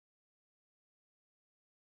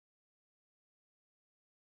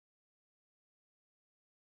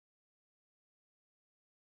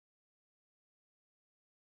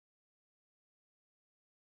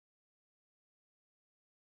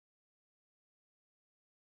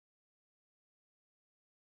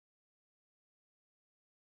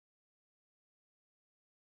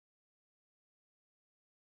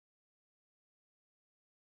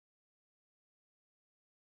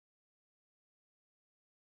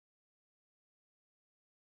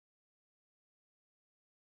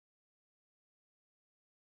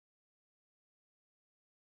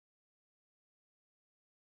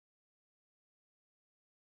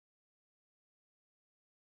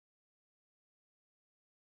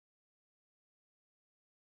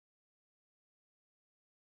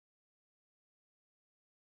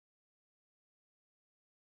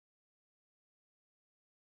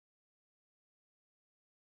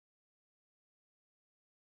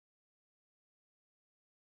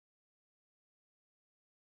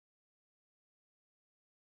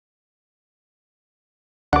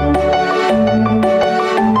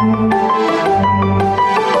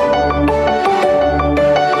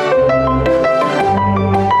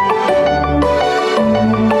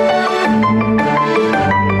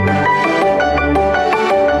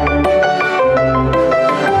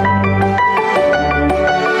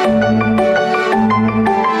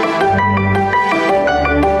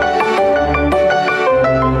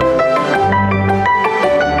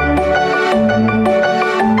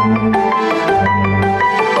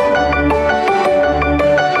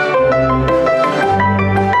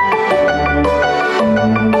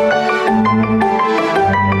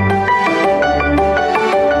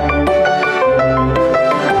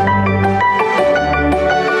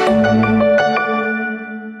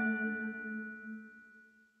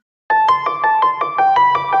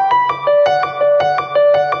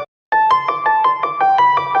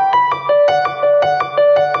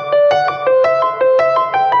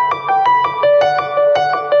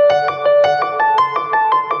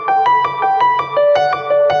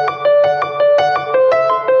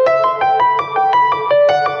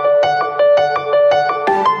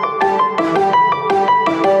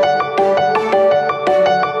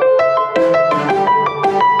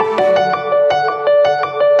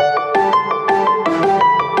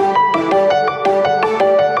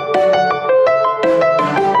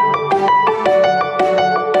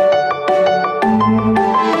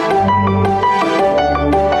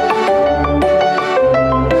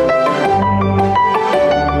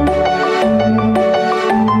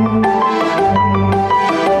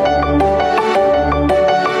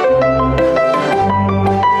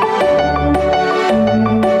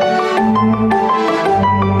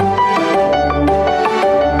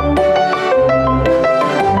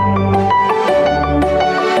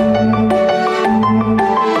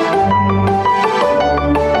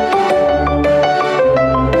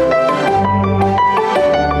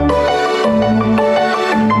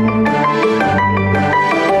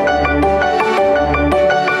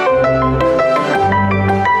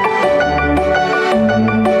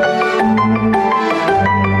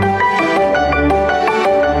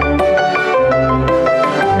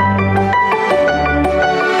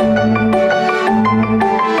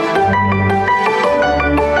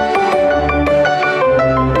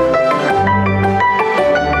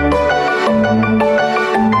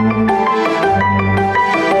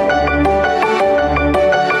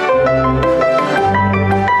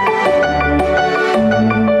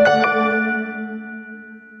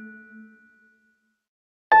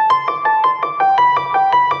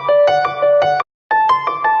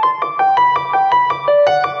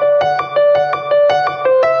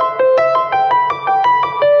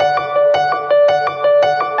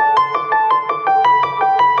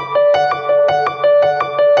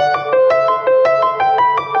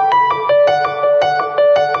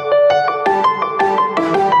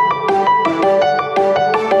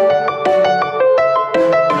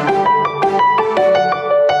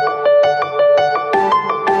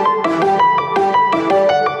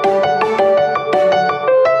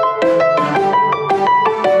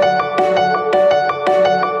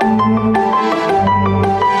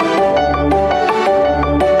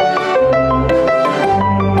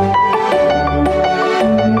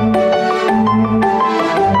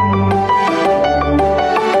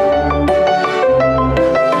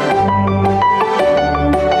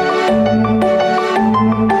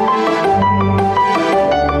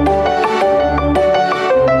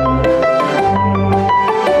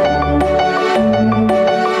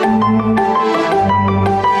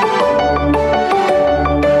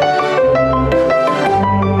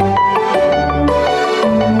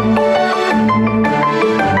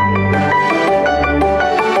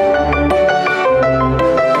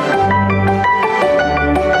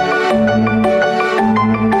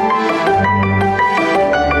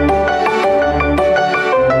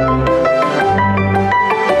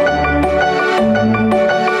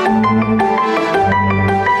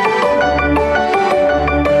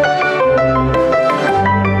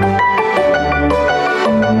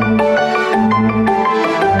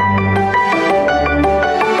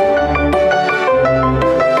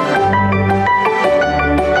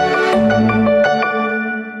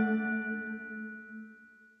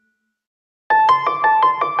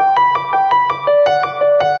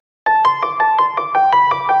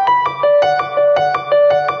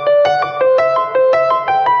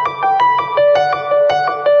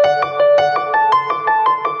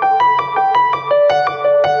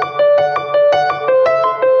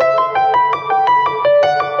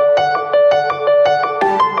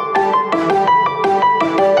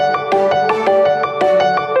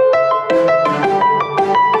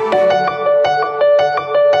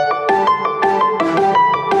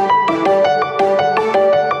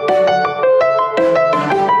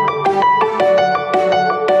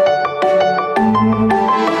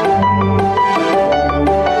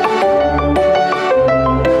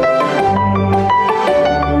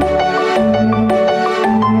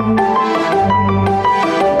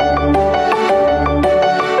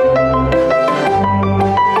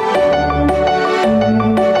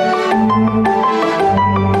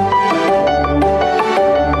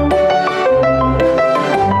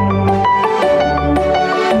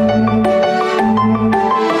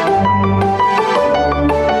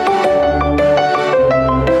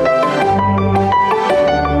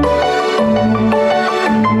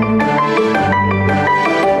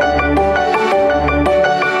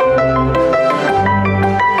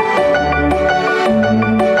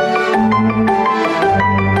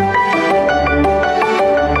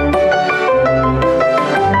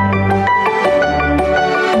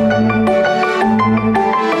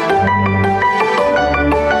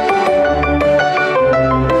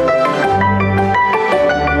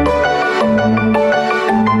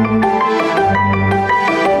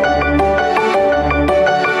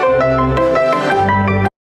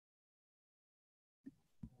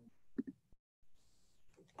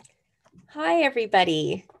Hi,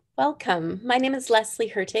 everybody. Welcome. My name is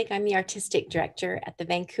Leslie Hurtig. I'm the Artistic Director at the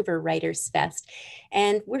Vancouver Writers Fest,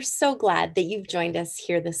 and we're so glad that you've joined us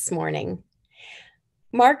here this morning.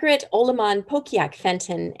 Margaret Olemaun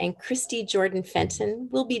Pokiak-Fenton and Christy Jordan-Fenton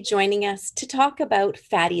will be joining us to talk about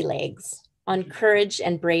Fatty Legs on Courage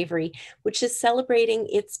and Bravery, which is celebrating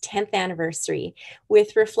its 10th anniversary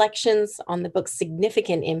with reflections on the book's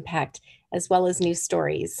significant impact as well as new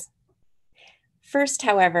stories. First,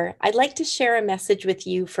 however, I'd like to share a message with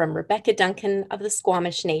you from Rebecca Duncan of the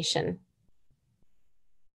Squamish Nation.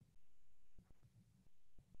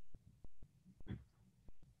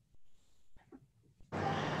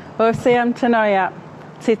 Oseam Tanoya,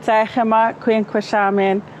 Titachama Queen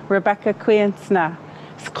Quashamin, Rebecca Queensna,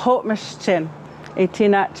 Skopmishchin,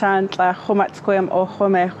 Etina Chantla, Homatsquim o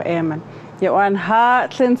Homech Eman. Yoan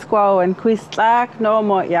Hartlin Squaw and Quistlak no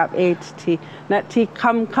more yap HT, Nati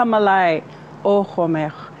come alai o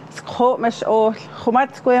Homech. Skopmish o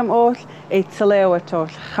Homatsquim o Etzelewatol,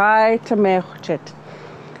 Hi to Mechit.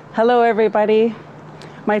 Hello, everybody.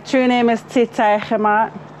 My true name is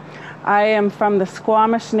Titachama. I am from the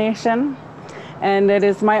Squamish Nation, and it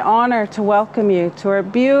is my honor to welcome you to our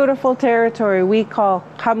beautiful territory we call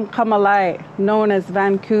Kamkamalai, known as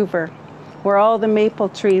Vancouver, where all the maple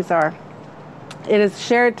trees are. It is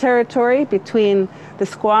shared territory between the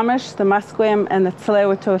Squamish, the Musqueam, and the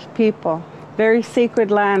Tsleil-Waututh people. Very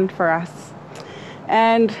sacred land for us.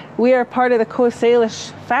 And we are part of the Coast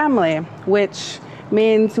Salish family, which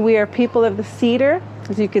means we are people of the cedar.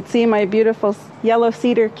 As you can see, my beautiful yellow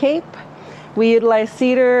cedar cape. We utilize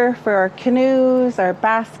cedar for our canoes, our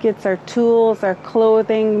baskets, our tools, our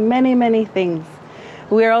clothing, many, many things.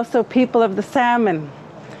 We are also people of the salmon,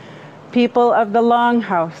 people of the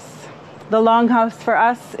longhouse. The longhouse for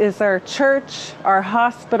us is our church, our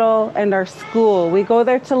hospital, and our school. We go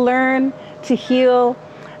there to learn, to heal,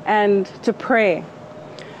 and to pray.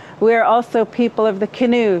 We are also people of the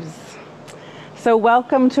canoes. So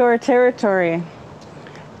welcome to our territory.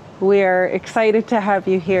 We are excited to have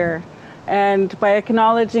you here. And by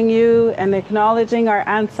acknowledging you and acknowledging our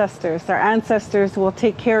ancestors will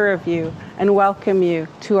take care of you and welcome you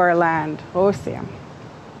to our land. Oseam.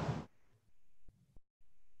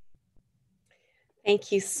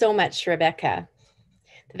 Thank you so much, Rebecca.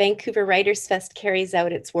 The Vancouver Writers Fest carries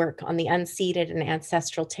out its work on the unceded and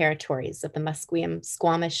ancestral territories of the Musqueam,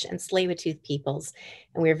 Squamish, and Tsleil-Waututh peoples,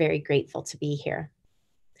 and we're very grateful to be here.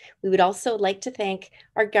 We would also like to thank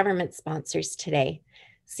our government sponsors today,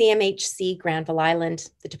 CMHC Granville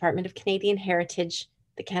Island, the Department of Canadian Heritage,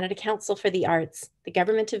 the Canada Council for the Arts, the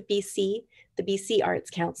Government of BC, the BC Arts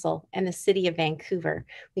Council, and the City of Vancouver.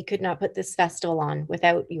 We could not put this festival on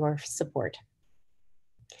without your support.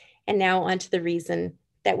 And now on to the reason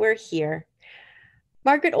that we're here.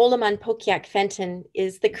 Margaret Olemaun Pokiak-Fenton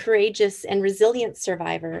is the courageous and resilient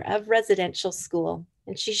survivor of residential school,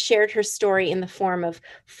 and she shared her story in the form of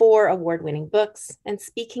 4 award-winning books and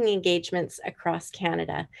speaking engagements across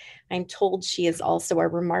Canada. I'm told she is also a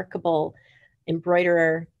remarkable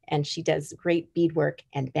embroiderer, and she does great beadwork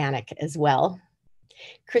and bannock as well.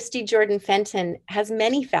 Christy Jordan-Fenton has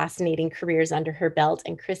many fascinating careers under her belt,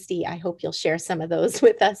 and Christy, I hope you'll share some of those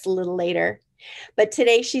with us a little later. But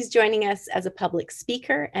today she's joining us as a public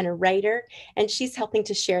speaker and a writer, and she's helping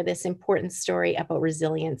to share this important story about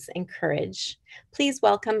resilience and courage. Please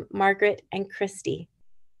welcome Margaret and Christy.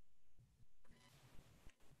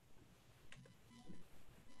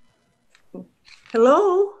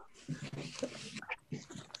 Hello.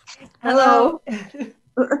 Hello.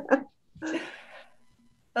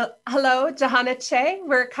 Hello, Johanna Che.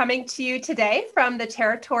 We're coming to you today from the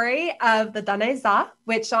territory of the Daneza,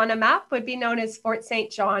 which on a map would be known as Fort St.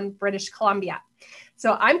 John, British Columbia.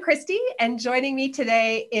 So I'm Christy, and joining me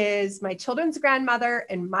today is my children's grandmother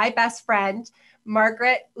and my best friend,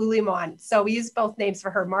 Margaret Olemaun. So we use both names for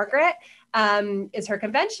her. Margaret is her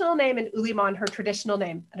conventional name, and Olemaun her traditional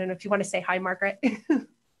name. I don't know if you want to say hi, Margaret.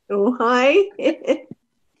 Oh, hi.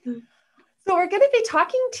 So we're going to be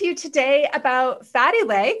talking to you today about Fatty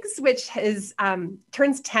Legs, which is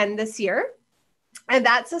turns 10 this year. And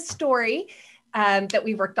that's a story that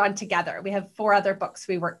we worked on together. We have 4 other books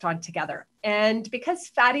we worked on together. And because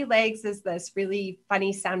Fatty Legs is this really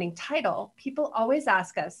funny sounding title, people always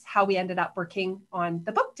ask us how we ended up working on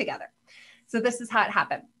the book together. So this is how it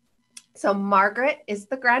happened. So Margaret is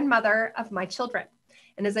the grandmother of my children.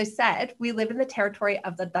 And as I said, we live in the territory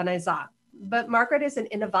of the Daneza. But Margaret is an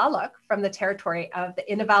Inuvialuit from the territory of the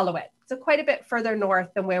Inuvialuit. So quite a bit further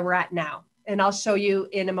north than where we're at now. And I'll show you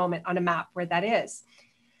in a moment on a map where that is.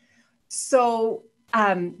 So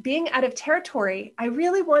being out of territory, I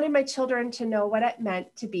really wanted my children to know what it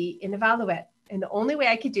meant to be Inuvialuit. And the only way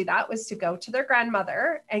I could do that was to go to their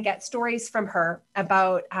grandmother and get stories from her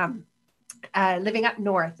about living up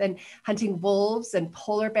north and hunting wolves and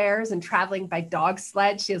polar bears and traveling by dog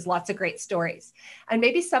sled. She has lots of great stories. And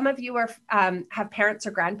maybe some of you are have parents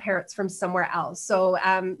or grandparents from somewhere else. So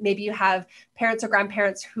maybe you have parents or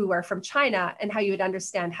grandparents who are from China, and how you would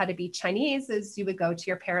understand how to be Chinese is you would go to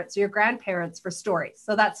your parents or your grandparents for stories.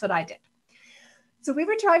 So that's what I did. So we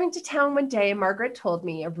were driving to town one day and Margaret told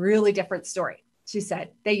me a really different story. She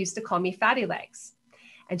said, they used to call me Fatty Legs.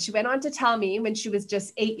 And she went on to tell me when she was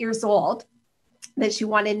just 8 years old that she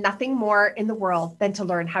wanted nothing more in the world than to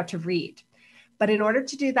learn how to read. But in order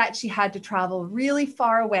to do that, she had to travel really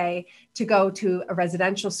far away to go to a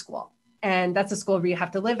residential school. And that's a school where you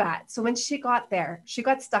have to live at. So when she got there, she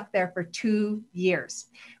got stuck there for 2 years,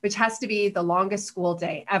 which has to be the longest school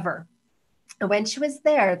day ever. And when she was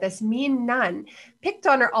there, this mean nun picked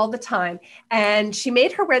on her all the time. And she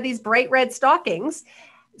made her wear these bright red stockings.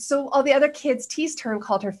 So all the other kids teased her and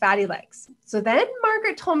called her Fatty Legs. So then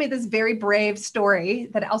Margaret told me this very brave story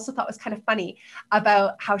that I also thought was kind of funny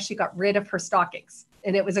about how she got rid of her stockings.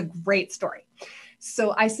 And it was a great story.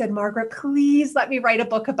 So I said, Margaret, please let me write a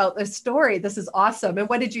book about this story. This is awesome. And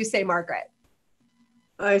what did you say, Margaret?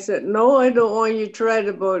 I said, no, I don't want you to write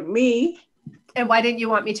about me. And why didn't you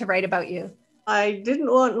want me to write about you? I didn't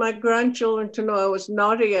want my grandchildren to know I was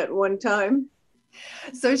naughty at one time.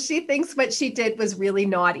 So she thinks what she did was really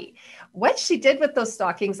naughty. What she did with those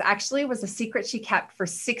stockings actually was a secret she kept for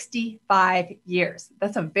 65 years.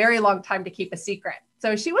 That's a very long time to keep a secret.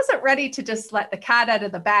 So she wasn't ready to just let the cat out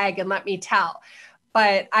of the bag and let me tell.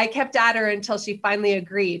 But I kept at her until she finally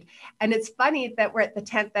agreed. And it's funny that we're at the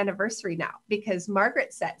 10th anniversary now, because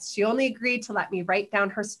Margaret says she only agreed to let me write down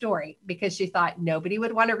her story because she thought nobody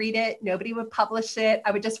would want to read it. Nobody would publish it.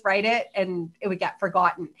 I would just write it and it would get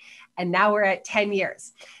forgotten. And now we're at 10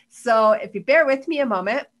 years. So if you bear with me a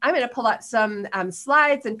moment, I'm going to pull up some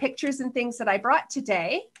slides and pictures and things that I brought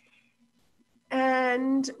today.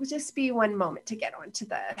 And we'll just be one moment to get onto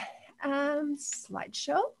the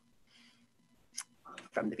slideshow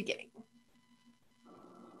from the beginning.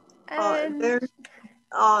 And there's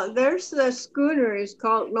the schooner is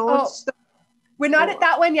called we're not at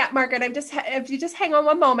that one yet, Margaret. I'm just, if you just hang on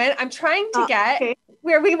one moment, I'm trying to get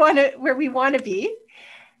where we want to be.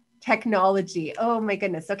 Technology. Oh my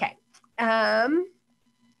goodness. Okay. So I'm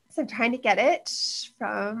trying to get it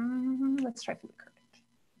from, let's try from the current.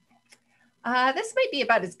 This might be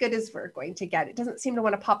about as good as we're going to get. It doesn't seem to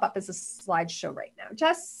want to pop up as a slideshow right now.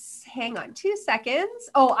 Just hang on 2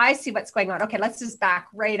 seconds. Oh, I see what's going on. Okay, let's just back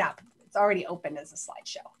right up. It's already open as a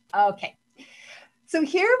slideshow. Okay. So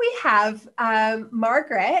here we have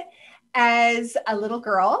Margaret as a little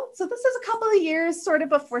girl. So this is a couple of years sort of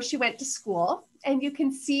before she went to school. And you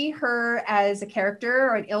can see her as a character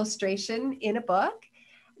or an illustration in a book.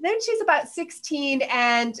 Then she's about 16,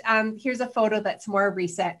 and here's a photo that's more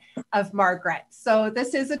recent of Margaret. So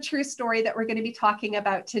this is a true story that we're going to be talking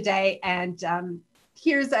about today, and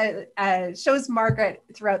here's shows Margaret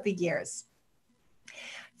throughout the years.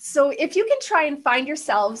 So if you can try and find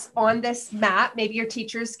yourselves on this map, maybe your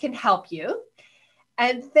teachers can help you.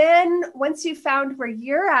 And then once you've found where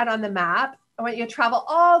you're at on the map, I want you to travel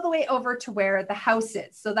all the way over to where the house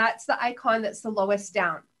is. So that's the icon that's the lowest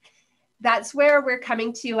down. That's where we're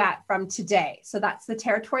coming to you at from today. So that's the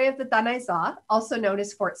territory of the Danaiza, also known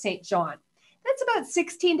as Fort St. John. That's about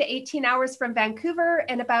 16 to 18 hours from Vancouver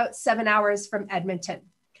and about 7 hours from Edmonton.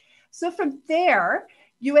 So from there,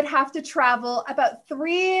 you would have to travel about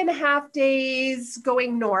 3.5 days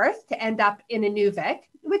going north to end up in Inuvik,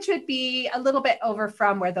 which would be a little bit over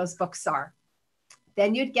from where those books are.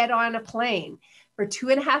 Then you'd get on a plane for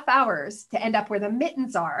 2.5 hours to end up where the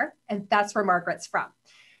mittens are. And that's where Margaret's from.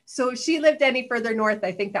 So if she lived any further north,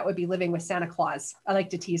 I think that would be living with Santa Claus. I like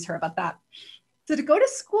to tease her about that. So to go to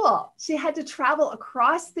school, she had to travel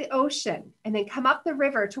across the ocean and then come up the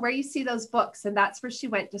river to where you see those books. And that's where she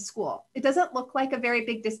went to school. It doesn't look like a very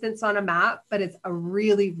big distance on a map, but it's a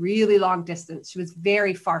really, really long distance. She was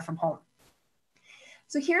very far from home.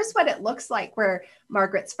 So here's what it looks like where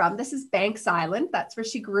Margaret's from. This is Banks Island. That's where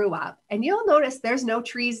she grew up. And you'll notice there's no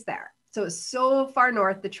trees there. So it's so far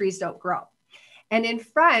north, the trees don't grow. And in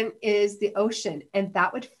front is the ocean, and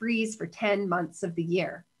that would freeze for 10 months of the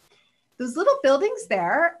year. Those little buildings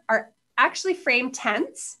there are actually frame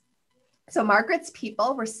tents. So Margaret's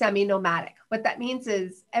people were semi-nomadic. What that means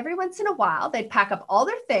is every once in a while, they'd pack up all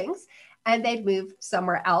their things and they'd move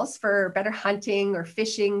somewhere else for better hunting or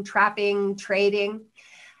fishing, trapping, trading.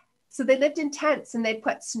 So they lived in tents and they'd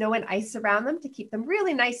put snow and ice around them to keep them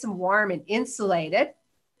really nice and warm and insulated.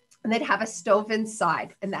 And they'd have a stove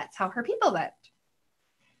inside, and that's how her people lived.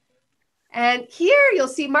 And here you'll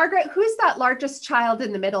see Margaret. Who's that largest child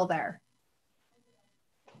in the middle there?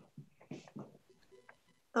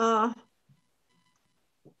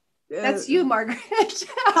 That's you, Margaret.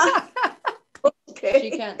 Okay.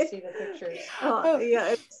 She can't see the pictures.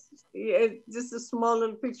 Yeah, it's just a small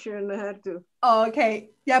little picture and I had to. Oh,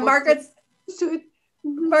 okay. Yeah, Margaret's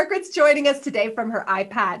joining us today from her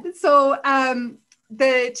iPad. So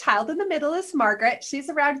the child in the middle is Margaret. She's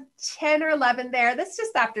around 10 or 11 there. That's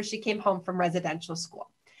just after she came home from residential school.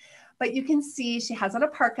 But you can see she has on a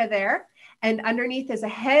parka there. And underneath is a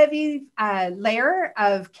heavy layer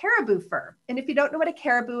of caribou fur. And if you don't know what a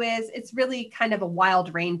caribou is, it's really kind of a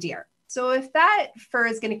wild reindeer. So if that fur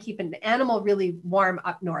is going to keep an animal really warm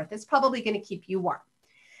up north, it's probably going to keep you warm.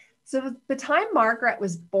 So the time Margaret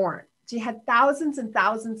was born, she had thousands and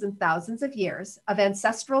thousands and thousands of years of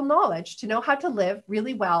ancestral knowledge to know how to live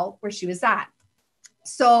really well where she was at.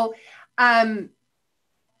 So what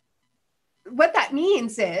that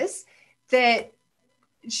means is that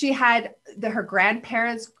she had her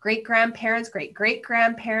grandparents, great-grandparents,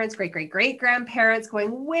 great-great-grandparents, great-great-great-grandparents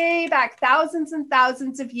going way back thousands and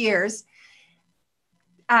thousands of years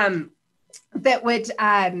that would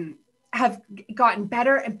have gotten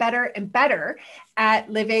better and better and better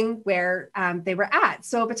at living where they were at.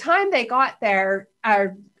 So by the time they got there,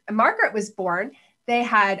 Margaret was born, they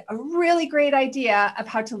had a really great idea of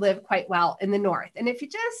how to live quite well in the north. And if you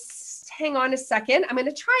just hang on a second, I'm going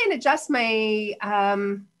to try and adjust my,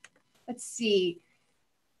 let's see.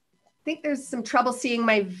 I think there's some trouble seeing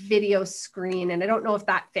my video screen and I don't know if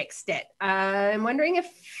that fixed it. I'm wondering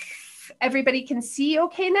if everybody can see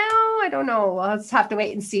okay now. I don't know. I'll just have to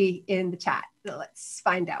wait and see in the chat. So let's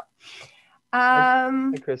find out.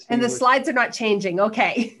 Hi, Christy, and the slides are not changing.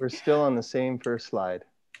 Okay. We're still on the same first slide.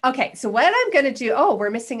 Okay, so what I'm going to do, oh, we're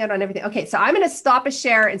missing out on everything. Okay, so I'm going to stop a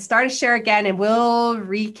share and start a share again, and we'll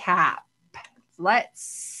recap. Let's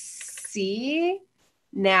see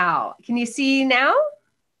now. Can you see now?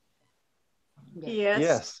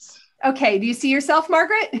 Yes. Okay, do you see yourself,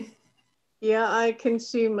 Margaret? Yeah, I can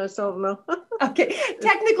see myself now. Okay,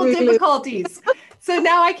 technical difficulties. So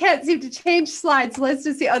now I can't seem to change slides. Let's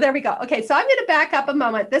just see. Oh, there we go. Okay, so I'm going to back up a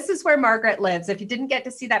moment. This is where Margaret lives. If you didn't get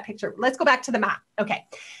to see that picture, let's go back to the map. Okay,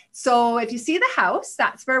 so if you see the house,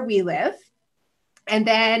 that's where we live. And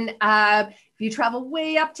then if you travel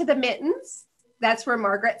way up to the Mittens, that's where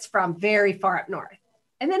Margaret's from, very far up north.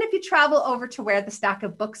 And then if you travel over to where the stack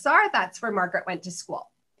of books are, that's where Margaret went to school.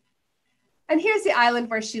 And here's the island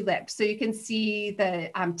where she lived. So you can see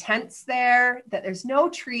the tents there, that there's no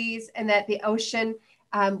trees, and that the ocean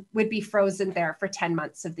would be frozen there for 10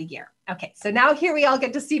 months of the year. Okay, so now here we all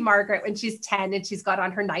get to see Margaret when she's 10 and she's got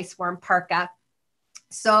on her nice warm parka.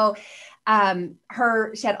 So she had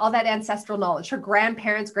all that ancestral knowledge. Her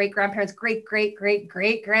grandparents, great-grandparents,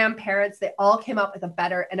 great-great-great-great-grandparents, they all came up with a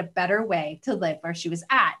better way to live where she was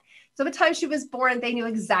at. So by the time she was born, they knew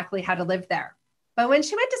exactly how to live there. But when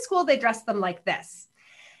she went to school, they dressed them like this.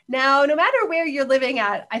 Now, no matter where you're living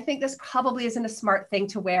at, I think this probably isn't a smart thing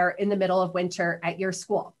to wear in the middle of winter at your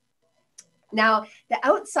school. Now, the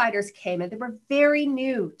outsiders came and they were very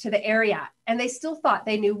new to the area, and they still thought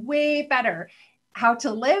they knew way better how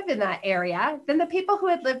to live in that area than the people who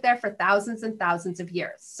had lived there for thousands and thousands of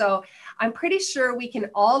years. So I'm pretty sure we can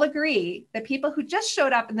all agree that people who just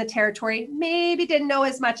showed up in the territory maybe didn't know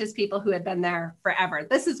as much as people who had been there forever.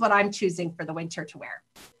 This is what I'm choosing for the winter to wear.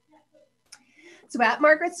 So at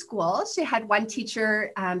Margaret's school, she had one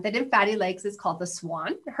teacher that in Fatty Legs is called the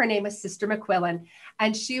Swan. Her name is Sister McQuillan,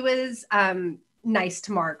 and she was nice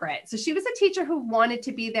to Margaret. So she was a teacher who wanted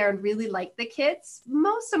to be there and really liked the kids.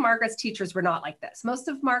 Most of Margaret's teachers were not like this. Most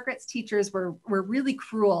of Margaret's teachers were really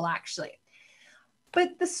cruel, actually.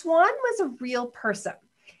 But the Swan was a real person.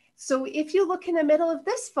 So if you look in the middle of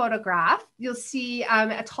this photograph, you'll see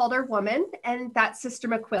a taller woman, and that's Sister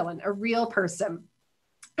McQuillan, a real person.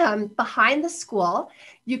 Behind the school,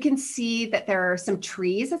 you can see that there are some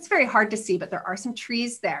trees. It's very hard to see, but there are some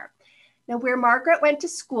trees there. Now, where Margaret went to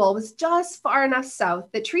school was just far enough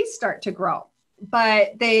south that trees start to grow,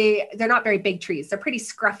 but they're not very big trees. They're pretty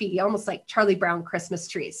scruffy, almost like Charlie Brown Christmas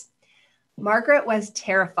trees. Margaret was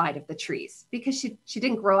terrified of the trees because she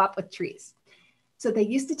didn't grow up with trees. So they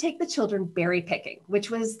used to take the children berry picking,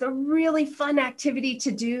 which was the really fun activity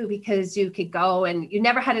to do because you could go and you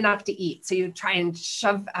never had enough to eat. So you try and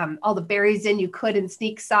shove all the berries in you could and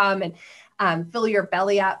sneak some and fill your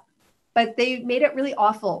belly up. But they made it really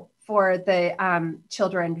awful for the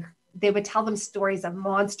children. They would tell them stories of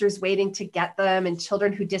monsters waiting to get them and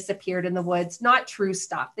children who disappeared in the woods. Not true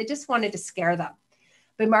stuff. They just wanted to scare them.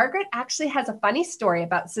 But Margaret actually has a funny story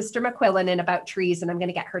about Sister McQuillan and about trees, and I'm going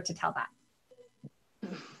to get her to tell that.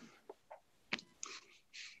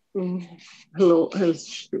 Hello.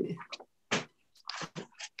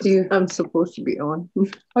 I'm supposed to be on.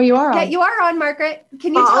 Oh, you are on. Yeah, you are on, Margaret.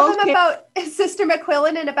 Can you tell them Okay. about Sister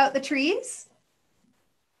McQuillan and about the trees?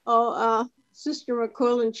 Sister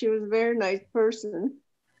McQuillan, she was a very nice person,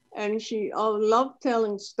 and she loved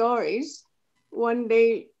telling stories. One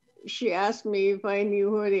day she asked me if I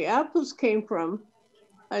knew where the apples came from.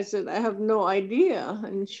 I said, I have no idea.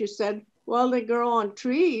 And she said, well, they grow on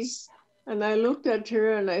trees. And I looked at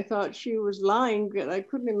her and I thought she was lying, but I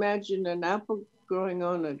couldn't imagine an apple growing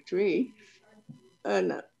on a tree.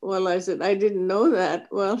 And well, I said, I didn't know that.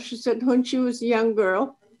 Well, she said when she was a young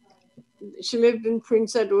girl, she lived in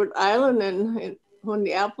Prince Edward Island, and when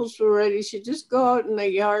the apples were ready, she'd just go out in the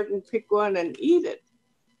yard and pick one and eat it.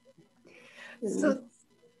 So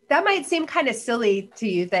that might seem kind of silly to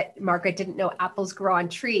you that Margaret didn't know apples grow on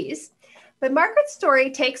trees. But Margaret's story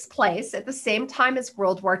takes place at the same time as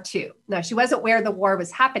World War II. Now, she wasn't where the war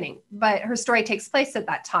was happening, but her story takes place at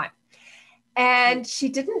that time. And she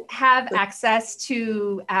didn't have access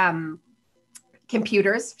to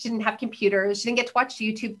computers. She didn't have computers. She didn't get to watch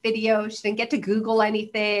YouTube videos. She didn't get to Google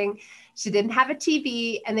anything. She didn't have a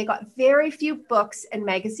TV, and they got very few books and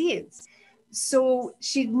magazines. So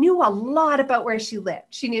she knew a lot about where she lived.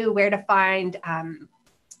 She knew where to find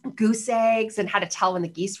goose eggs and how to tell when the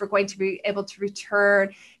geese were going to be able to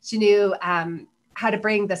return. She knew how to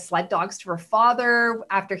bring the sled dogs to her father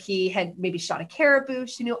after he had maybe shot a caribou.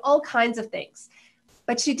 She knew all kinds of things,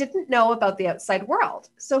 but she didn't know about the outside world.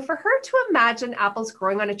 So for her to imagine apples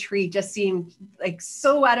growing on a tree just seemed like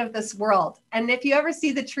so out of this world. And if you ever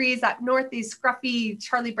see the trees up north, these scruffy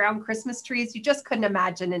Charlie Brown Christmas trees, you just couldn't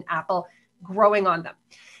imagine an apple growing on them.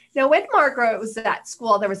 Now, when Margaret was at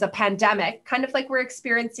school, there was a pandemic, kind of like we're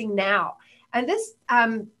experiencing now. And this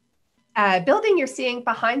building you're seeing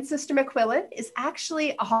behind Sister McQuillan is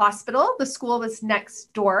actually a hospital. The school was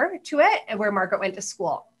next door to it, and where Margaret went to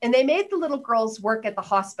school. And they made the little girls work at the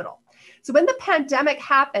hospital. So when the pandemic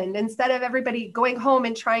happened, instead of everybody going home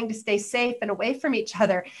and trying to stay safe and away from each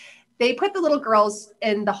other, they put the little girls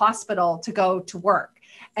in the hospital to go to work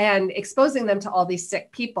and exposing them to all these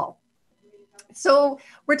sick people. So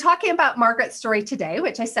we're talking about Margaret's story today,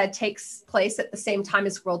 which I said takes place at the same time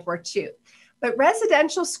as World War II. But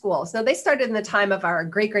residential schools, now they started in the time of our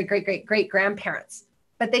great-great-great-great-great-grandparents,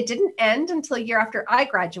 but they didn't end until a year after I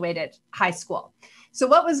graduated high school. So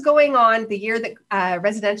what was going on the year that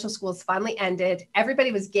residential schools finally ended?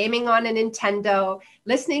 Everybody was gaming on a Nintendo,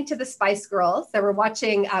 listening to the Spice Girls. They were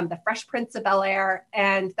watching The Fresh Prince of Bel-Air,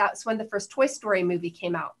 and that's when the first Toy Story movie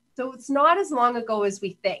came out. So it's not as long ago as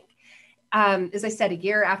we think. As I said, a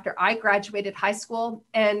year after I graduated high school.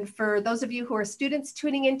 And for those of you who are students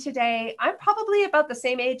tuning in today, I'm probably about the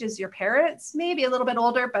same age as your parents, maybe a little bit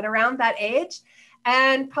older, but around that age,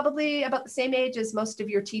 and probably about the same age as most of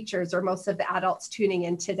your teachers or most of the adults tuning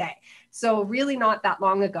in today. So really not that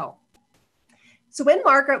long ago. So when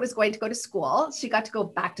Margaret was going to go to school, she got to go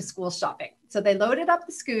back to school shopping. So they loaded up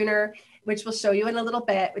the schooner, which we'll show you in a little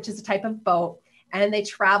bit, which is a type of boat. And they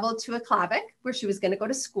traveled to Aklavik, where she was going to go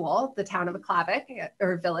to school, the town of Aklavik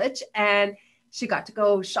or village. And she got to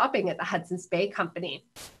go shopping at the Hudson's Bay Company.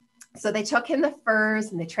 So they took in the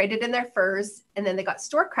furs and they traded in their furs, and then they got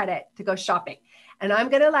store credit to go shopping. And I'm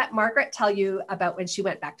going to let Margaret tell you about when she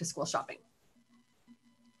went back to school shopping.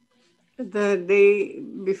 The day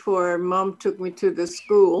before Mom took me to the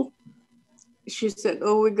school, she said,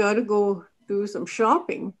 oh, we got to go do some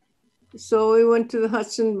shopping. So we went to the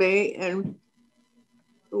Hudson Bay and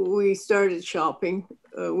we started shopping.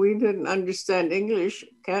 We didn't understand English,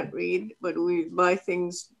 can't read, but we buy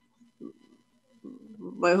things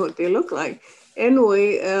by what they look like.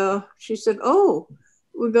 Anyway, she said, oh,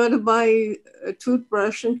 we got to buy a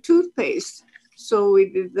toothbrush and toothpaste. So we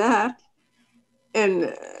did that,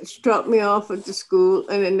 and she dropped me off at the school.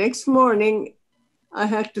 And the next morning, I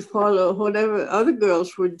had to follow whatever other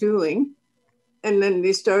girls were doing. And then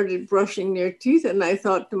they started brushing their teeth. And I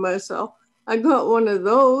thought to myself, I got one of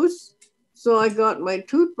those. So I got my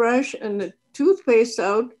toothbrush and the toothpaste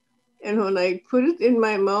out. And when I put it in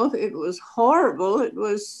my mouth, it was horrible. It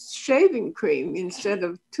was shaving cream instead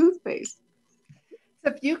of toothpaste.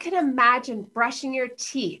 So if you can imagine brushing your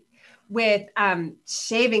teeth with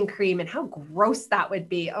shaving cream and how gross that would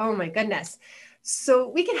be. Oh my goodness. So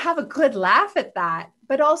we can have a good laugh at that.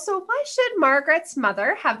 But also, why should Margaret's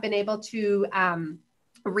mother have been able to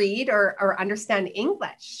read or understand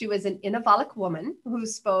English? She was an Inuvialuit woman who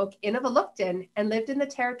spoke Inuvialuit and lived in the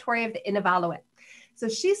territory of the Inuvialuit. So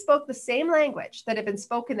she spoke the same language that had been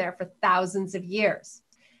spoken there for thousands of years.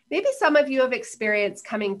 Maybe some of you have experienced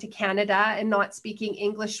coming to Canada and not speaking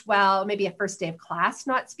English well, maybe a first day of class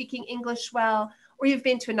not speaking English well, or you've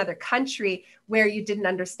been to another country where you didn't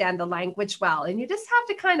understand the language well, and you just have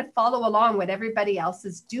to kind of follow along what everybody else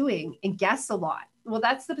is doing and guess a lot. Well,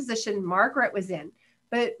 that's the position Margaret was in.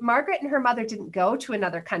 But Margaret and her mother didn't go to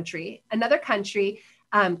another country. Another country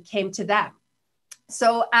came to them.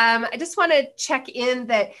 So I just want to check in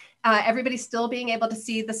that everybody's still being able to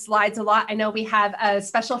see the slides a lot. I know we have a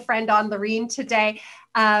special friend on, Lorene, today.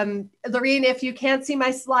 Lorene, if you can't see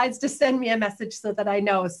my slides, just send me a message so that I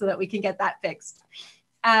know, so that we can get that fixed.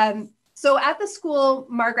 So at the school,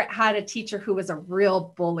 Margaret had a teacher who was a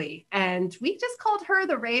real bully, and we just called her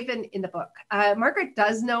the Raven in the book. Margaret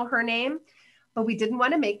does know her name, but we didn't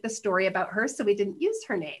want to make the story about her, so we didn't use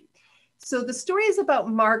her name. So the story is about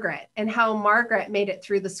Margaret and how Margaret made it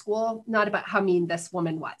through the school, not about how mean this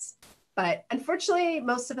woman was. But unfortunately,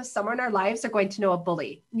 most of us somewhere in our lives are going to know a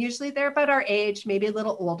bully. Usually they're about our age, maybe a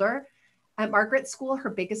little older. At Margaret's school,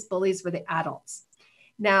 her biggest bullies were the adults.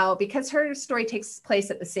 Now, because her story takes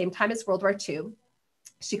place at the same time as World War II,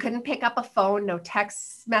 she couldn't pick up a phone, no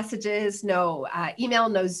text messages, no email,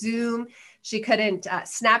 no Zoom. She couldn't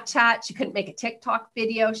Snapchat. She couldn't make a TikTok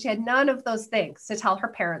video. She had none of those things to tell her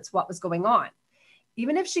parents what was going on.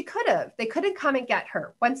 Even if she could have, they couldn't come and get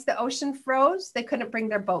her. Once the ocean froze, they couldn't bring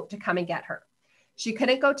their boat to come and get her. She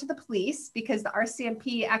couldn't go to the police because the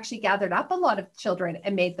RCMP actually gathered up a lot of children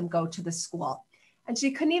and made them go to the school. And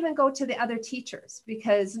she couldn't even go to the other teachers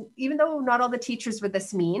because even though not all the teachers were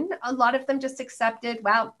this mean, a lot of them just accepted,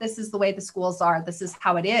 well, this is the way the schools are. This is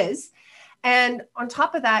how it is. And on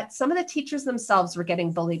top of that, some of the teachers themselves were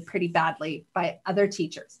getting bullied pretty badly by other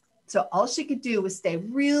teachers. So all she could do was stay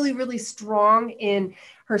really, really strong in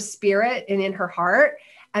her spirit and in her heart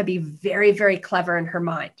and be very, very clever in her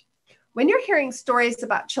mind. When you're hearing stories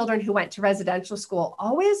about children who went to residential school,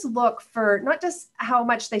 always look for not just how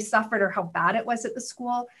much they suffered or how bad it was at the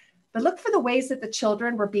school, but look for the ways that the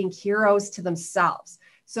children were being heroes to themselves.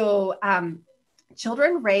 So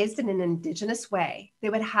children raised in an Indigenous way, they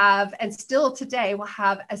would have, and still today will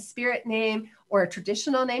have, a spirit name or a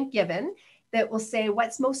traditional name given that will say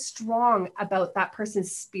what's most strong about that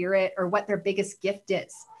person's spirit or what their biggest gift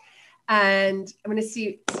is. And I'm going to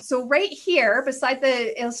see, so right here, beside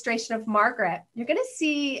the illustration of Margaret, you're going to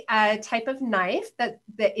see a type of knife that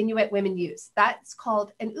the Inuit women use. That's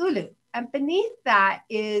called an ulu. And beneath that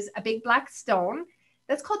is a big black stone.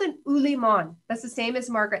 That's called an ulimaun. That's the same as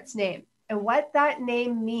Margaret's name. And what that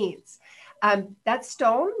name means, that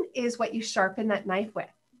stone is what you sharpen that knife with.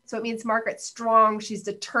 So it means Margaret's strong, she's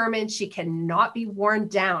determined, she cannot be worn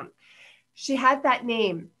down. She had that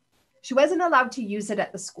name. She wasn't allowed to use it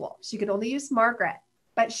at the school. She could only use Margaret,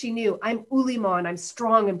 but she knew, I'm ulimaun, I'm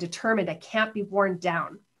strong, I'm determined, I can't be worn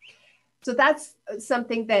down. So that's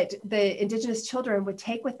something that the Indigenous children would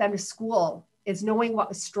take with them to school, is knowing what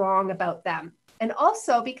was strong about them. And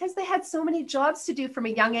also because they had so many jobs to do from a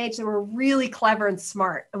young age, they were really clever and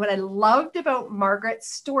smart. And what I loved about Margaret's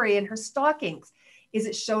story and her stockings is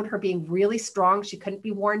it showed her being really strong. She couldn't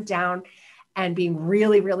be worn down, and being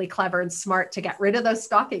really, really clever and smart to get rid of those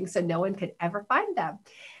stockings so no one could ever find them.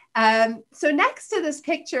 So next to this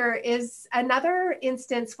picture is another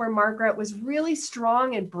instance where Margaret was really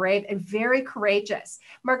strong and brave and very courageous.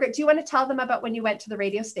 Margaret, do you want to tell them about when you went to the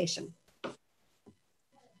radio station?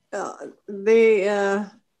 They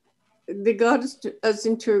got us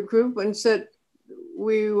into a group and said,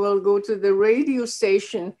 we will go to the radio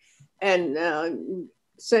station and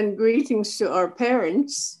send greetings to our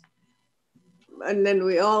parents. And then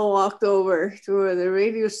we all walked over to where the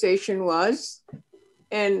radio station was,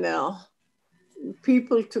 and the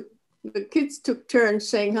kids took turns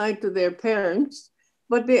saying hi to their parents,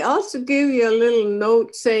 but they also gave you a little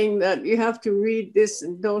note saying that you have to read this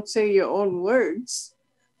and don't say your own words.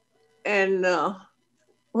 And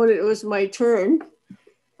when it was my turn,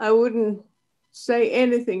 I wouldn't say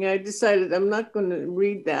anything. I decided I'm not going to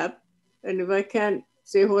read that. And if I can't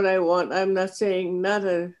say what I want, I'm not saying not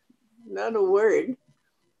a word.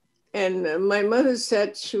 And my mother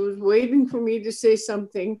said she was waiting for me to say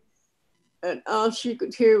something, and all she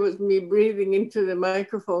could hear was me breathing into the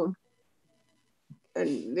microphone.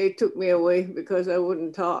 And they took me away because I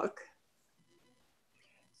wouldn't talk.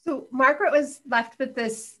 So Margaret was left with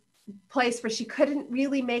this place where she couldn't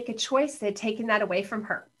really make a choice. They had taken that away from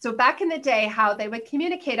her. So back in the day, how they would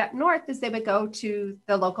communicate up north is they would go to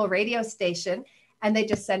the local radio station and they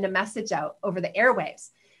just send a message out over the airwaves.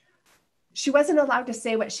 She wasn't allowed to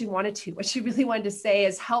say what she wanted to. What she really wanted to say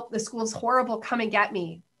is, help, the school's horrible, come and get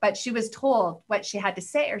me. But she was told what she had to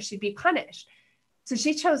say or she'd be punished. So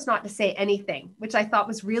she chose not to say anything, which I thought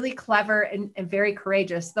was really clever and very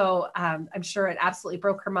courageous, though I'm sure it absolutely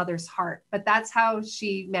broke her mother's heart. But that's how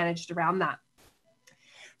she managed around that.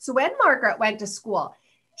 So when Margaret went to school,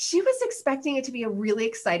 she was expecting it to be a really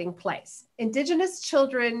exciting place. Indigenous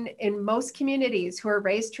children in most communities who are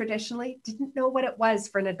raised traditionally didn't know what it was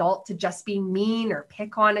for an adult to just be mean or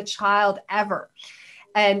pick on a child ever.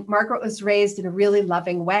 And Margaret was raised in a really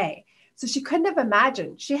loving way. So she couldn't have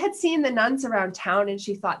imagined. She had seen the nuns around town and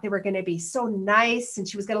she thought they were going to be so nice and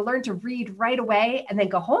she was going to learn to read right away and then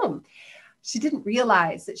go home. She didn't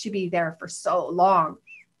realize that she'd be there for so long.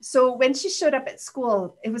 So when she showed up at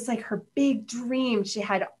school, it was like her big dream. She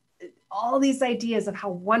had all these ideas of how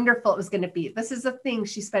wonderful it was going to be. This is the thing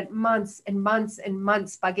she spent months and months and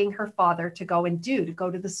months bugging her father to go and do, to go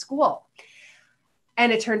to the school.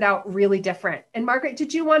 And it turned out really different. And Margaret,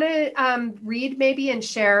 did you want to read maybe and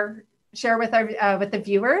share with our with the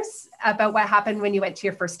viewers about what happened when you went to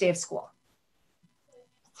your first day of school?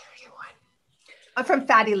 31. From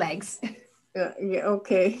Fatty Legs. Yeah,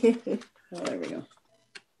 okay. Oh, there we go.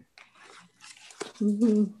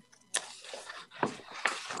 Mm-hmm.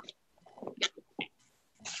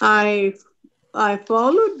 I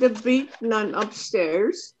followed the big nun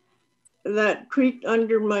upstairs that creaked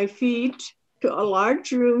under my feet to a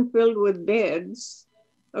large room filled with beds.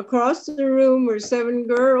 Across the room were 7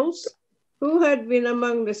 girls who had been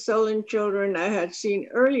among the sullen children I had seen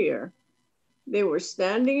earlier. They were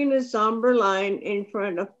standing in a somber line in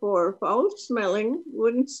front of 4 foul-smelling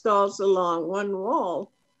wooden stalls along one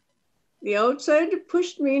wall. The outsider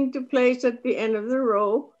pushed me into place at the end of the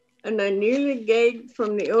row, and I nearly gagged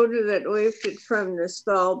from the odor that wafted from the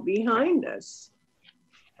stall behind us.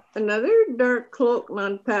 Another dark cloaked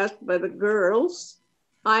nun passed by the girls,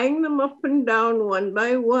 eyeing them up and down one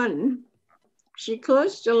by one. She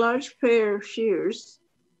clutched a large pair of shears.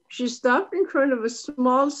 She stopped in front of a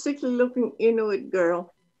small, sickly-looking Inuit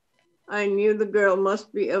girl. I knew the girl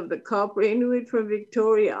must be of the copper Inuit from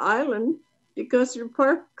Victoria Island because her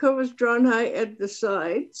parka was drawn high at the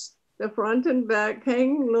sides, the front and back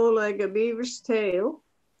hanging low like a beaver's tail,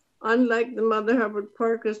 unlike the Mother Hubbard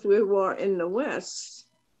parkas we wore in the West.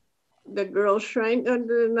 The girl shrank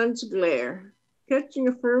under the nun's glare. Catching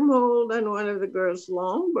a firm hold on one of the girl's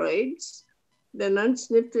long braids, the nun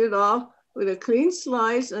snipped it off with a clean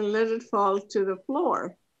slice and let it fall to the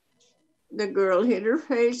floor. The girl hid her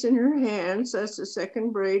face in her hands as the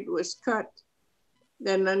second braid was cut.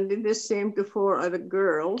 The nun did the same to 4 other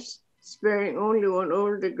girls, sparing only one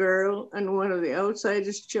older girl and one of the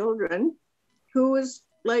outsider's children, who was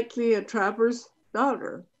likely a trapper's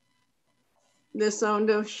daughter. The sound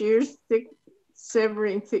of shears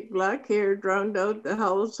severing thick black hair drowned out the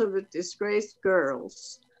howls of the disgraced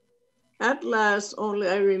girls. At last, only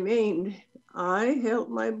I remained. I held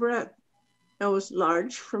my breath. I was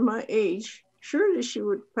large for my age. Surely she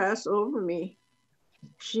would pass over me.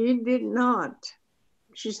 She did not.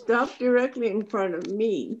 She stopped directly in front of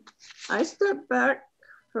me. I stepped back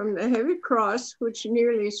from the heavy cross, which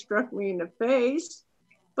nearly struck me in the face,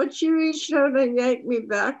 but she reached out and yanked me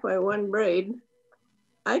back by one braid.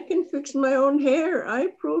 I can fix my own hair, I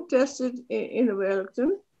protested in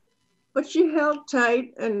Inuvialuit, but she held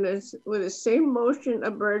tight, and with the same motion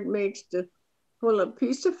a bird makes to pull a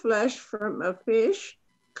piece of flesh from a fish,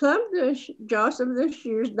 clamped the jaws of the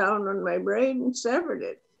shears down on my braid and severed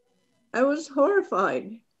it. I was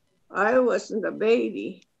horrified. I wasn't a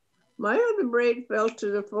baby. My other braid fell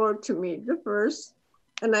to the floor to meet the first,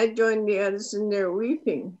 and I joined the others in their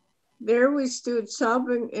weeping. There we stood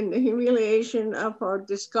sobbing in the humiliation of our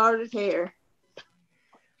discarded hair.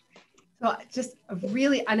 So just a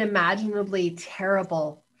really unimaginably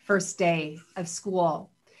terrible first day of school.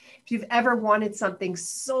 If you've ever wanted something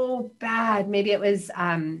so bad, maybe it was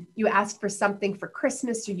you asked for something for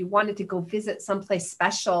Christmas or you wanted to go visit someplace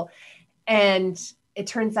special and it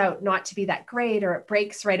turns out not to be that great or it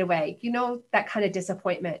breaks right away. You know, that kind of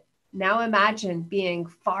disappointment. Now imagine being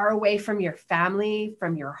far away from your family,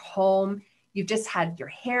 from your home. You've just had your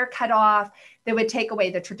hair cut off. They would take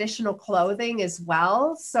away the traditional clothing as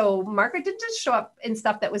well. So Margaret didn't just show up in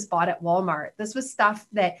stuff that was bought at Walmart. This was stuff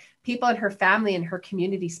that people in her family and her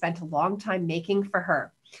community spent a long time making for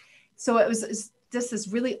her. So it was just this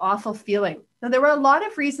really awful feeling. Now, there were a lot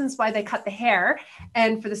of reasons why they cut the hair.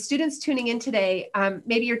 And for the students tuning in today,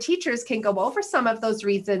 maybe your teachers can go over some of those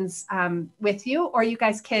reasons with you, or you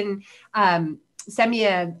guys can send me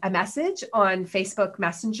a message on Facebook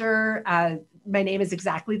Messenger. My name is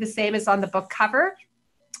exactly the same as on the book cover.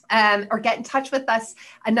 Or get in touch with us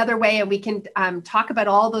another way and we can talk about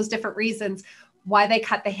all those different reasons why they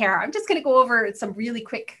cut the hair. I'm just going to go over some really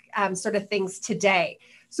quick sort of things today.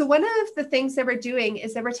 So one of the things they were doing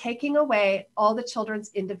is they were taking away all the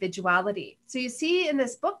children's individuality. So you see in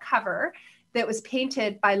this book cover that was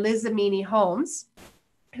painted by Liz Amini Holmes,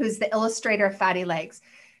 who's the illustrator of Fatty Legs.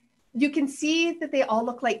 you can see that they all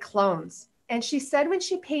look like clones. And she said when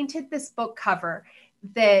she painted this book cover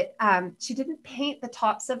that she didn't paint the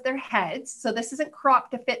tops of their heads. So this isn't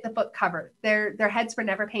cropped to fit the book cover. Their heads were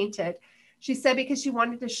never painted. She said because she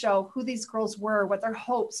wanted to show who these girls were, what their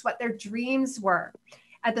hopes, what their dreams were.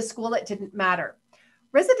 At the school, it didn't matter.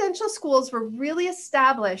 Residential schools were really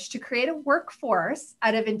established to create a workforce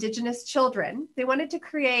out of Indigenous children. They wanted to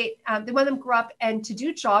create, they wanted them to grow up and to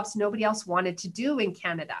do jobs nobody else wanted to do in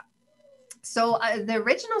Canada. So the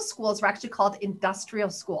original schools were actually called industrial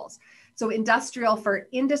schools. So industrial for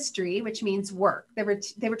industry, which means work. They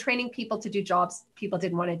were training people to do jobs people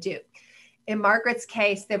didn't want to do. In Margaret's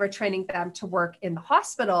case, they were training them to work in the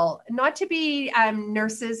hospital, not to be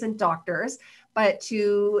nurses and doctors, but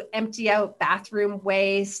to empty out bathroom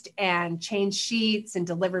waste and change sheets and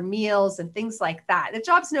deliver meals and things like that. The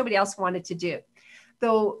jobs nobody else wanted to do.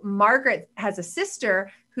 Though Margaret has a sister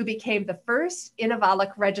who became the first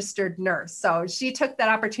Inuvialuit registered nurse. So she took that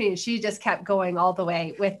opportunity. She just kept going all the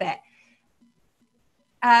way with it.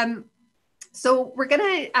 So we're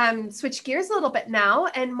going to switch gears a little bit now.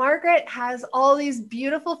 And Margaret has all these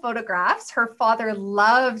beautiful photographs. Her father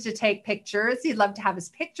loved to take pictures. He loved to have his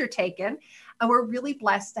picture taken. And we're really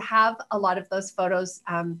blessed to have a lot of those photos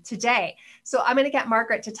today. So I'm going to get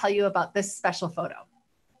Margaret to tell you about this special photo.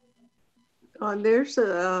 There's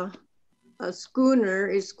a schooner.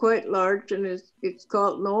 It's quite large, and it's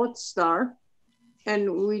called North Star.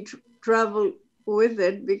 And we traveled with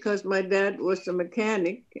it because my dad was a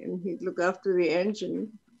mechanic and he'd look after the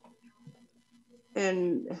engine.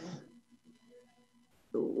 And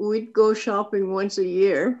we'd go shopping once a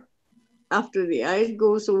year after the ice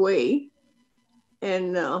goes away.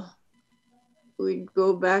 And we'd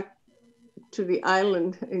go back to the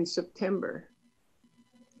island in September.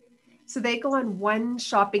 So they go on one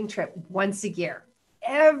shopping trip once a year.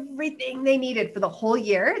 Everything they needed for the whole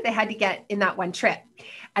year, they had to get in that one trip.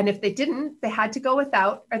 And if they didn't, they had to go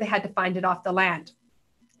without, or they had to find it off the land.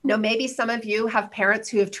 Now, maybe some of you have parents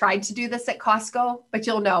who have tried to do this at Costco, but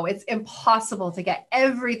you'll know it's impossible to get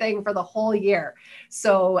everything for the whole year.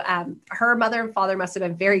 So her mother and father must have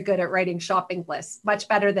been very good at writing shopping lists, much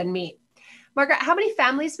better than me. Margaret, how many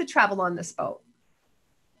families would travel on this boat?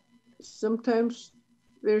 Sometimes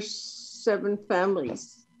there's 7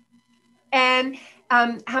 families. And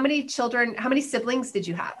how many children, how many siblings did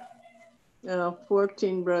you have?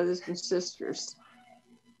 14 brothers and sisters.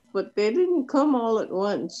 But they didn't come all at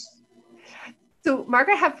once. So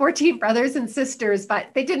Margaret had 14 brothers and sisters, but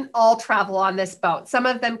they didn't all travel on this boat. Some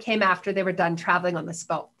of them came after they were done traveling on this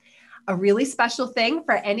boat. A really special thing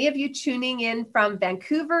for any of you tuning in from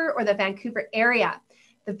Vancouver or the Vancouver area,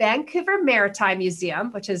 the Vancouver Maritime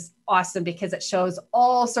Museum, which is awesome because it shows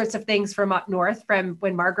all sorts of things from up north from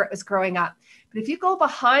when Margaret was growing up. But if you go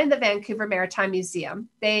behind the Vancouver Maritime Museum,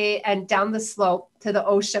 and down the slope to the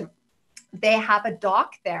ocean, they have a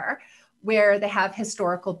dock there where they have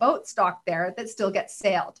historical boats docked there that still get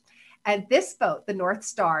sailed. And this boat, the North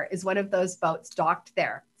Star, is one of those boats docked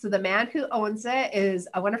there. So the man who owns it is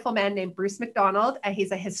a wonderful man named Bruce McDonald, and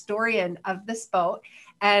he's a historian of this boat.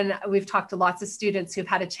 And we've talked to lots of students who've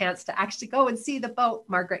had a chance to actually go and see the boat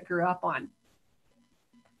Margaret grew up on.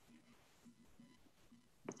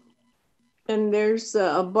 And there's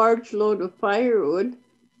a barge load of firewood.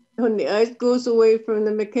 When the ice goes away from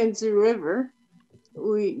the Mackenzie River,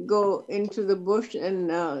 we go into the bush and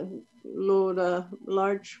load a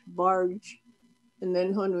large barge. And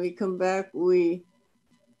then when we come back, we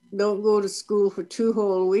don't go to school for 2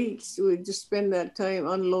 whole weeks. We just spend that time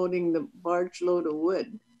unloading the barge load of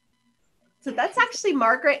wood. So that's actually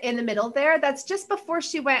Margaret in the middle there. That's just before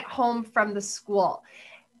she went home from the school.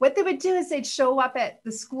 What they would do is they'd show up at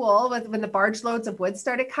the school when the barge loads of wood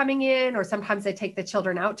started coming in, or sometimes they take the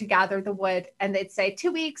children out to gather the wood, and they'd say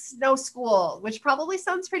 2 weeks, no school, which probably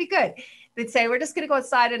sounds pretty good. They'd say, we're just going to go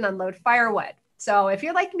outside and unload firewood. So if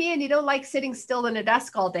you're like me and you don't like sitting still in a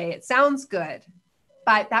desk all day, it sounds good.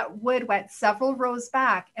 But that wood went several rows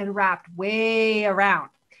back and wrapped way around.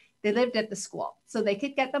 They lived at the school, so they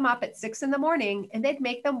could get them up at 6 in the morning and they'd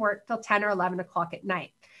make them work till 10 or 11 o'clock at night.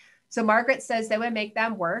 So Margaret says they would make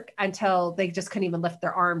them work until they just couldn't even lift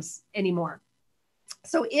their arms anymore.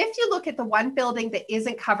 So if you look at the one building that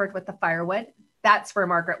isn't covered with the firewood, that's where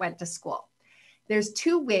Margaret went to school. There's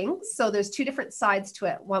 2 wings, so there's 2 different sides to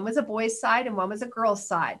it. One was a boys' side and one was a girls'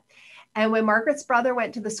 side. And when Margaret's brother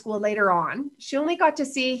went to the school later on, she only got to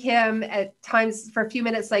see him at times for a few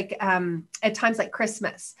minutes, like at times like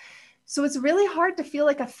Christmas. So it's really hard to feel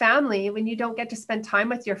like a family when you don't get to spend time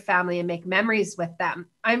with your family and make memories with them.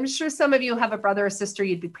 I'm sure some of you have a brother or sister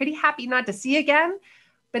you'd be pretty happy not to see again,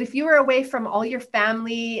 But if you were away from all your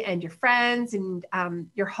family and your friends and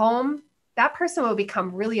your home, that person will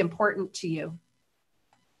become really important to you.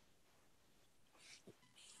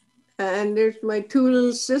 And there's my two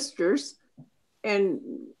little sisters. And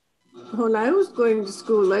when I was going to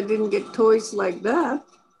school, I didn't get toys like that.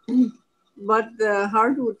 But the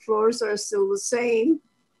hardwood floors are still the same.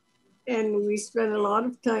 And we spent a lot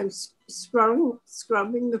of time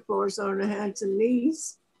scrubbing the floors on our hands and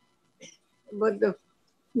knees. But the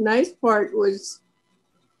nice part was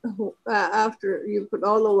after you put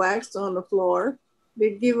all the wax on the floor,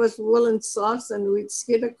 they'd give us woolen socks and we'd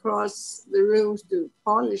skid across the rooms to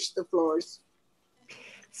polish the floors.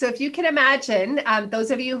 So if you can imagine, those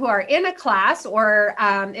of you who are in a class or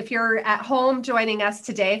if you're at home joining us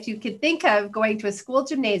today, if you could think of going to a school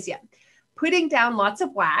gymnasium, putting down lots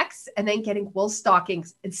of wax and then getting wool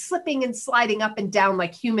stockings and slipping and sliding up and down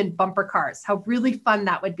like human bumper cars, how really fun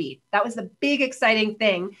that would be. That was the big exciting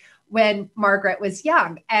thing when Margaret was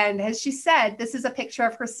young. And as she said, this is a picture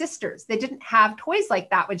of her sisters. They didn't have toys like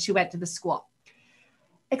that when she went to the school,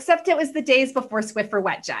 except it was the days before Swiffer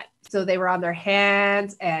Wet Jet. So they were on their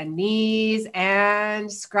hands and knees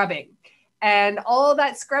and scrubbing. And all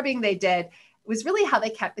that scrubbing they did was really how they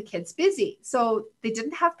kept the kids busy. So they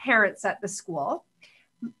didn't have parents at the school.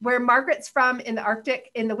 Where Margaret's from in the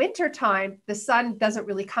Arctic, in the winter time, the sun doesn't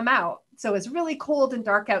really come out. So it's really cold and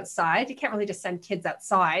dark outside. You can't really just send kids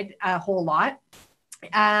outside a whole lot.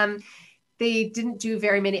 They didn't do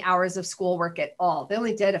very many hours of schoolwork at all. They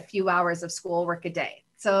only did a few hours of schoolwork a day.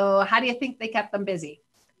 So how do you think they kept them busy?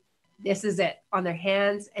 This is it, on their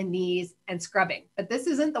hands and knees and scrubbing. But this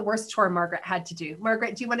isn't the worst chore Margaret had to do.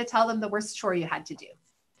 Margaret, do you want to tell them the worst chore you had to do?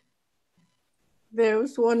 There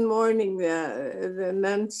was one morning the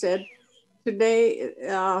nun said, today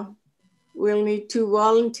we'll need 2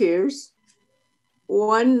 volunteers.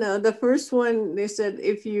 One, the first one, they said,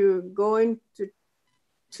 if you go into,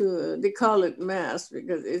 they call it mass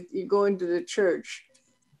because you go into the church,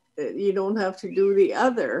 you don't have to do the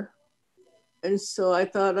other. And so I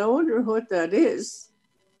thought, I wonder what that is.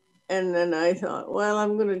 And then I thought, well,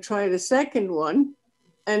 I'm going to try the second one.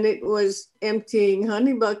 And it was emptying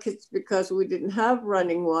honey buckets because we didn't have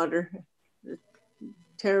running water.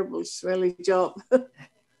 Terrible, smelly job.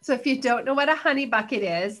 So if you don't know what a honey bucket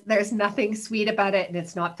is, there's nothing sweet about it and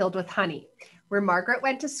it's not filled with honey. Where Margaret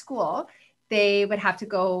went to school, they would have to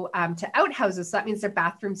go to outhouses. So that means their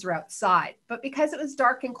bathrooms are outside. But because it was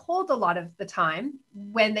dark and cold a lot of the time,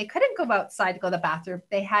 when they couldn't go outside to go to the bathroom,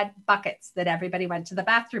 they had buckets that everybody went to the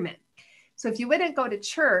bathroom in. So if you wouldn't go to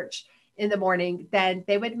church in the morning, then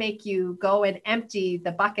they would make you go and empty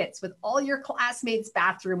the buckets with all your classmates'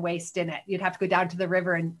 bathroom waste in it. You'd have to go down to the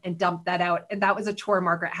river and dump that out. And that was a chore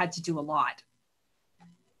Margaret had to do a lot.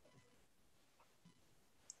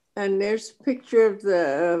 And there's a picture of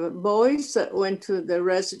the boys that went to the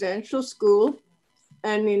residential school.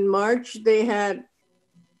 And in March, they had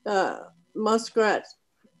muskrat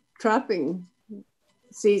trapping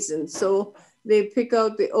season. So they pick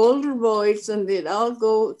out the older boys and they'd all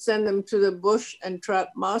go send them to the bush and trap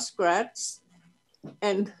muskrats.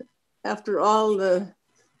 And after all that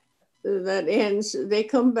ends, they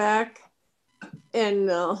come back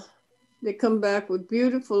and they come back with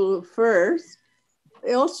beautiful furs.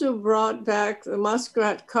 They also brought back the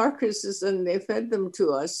muskrat carcasses and they fed them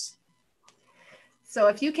to us. So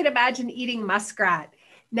if you can imagine eating muskrat.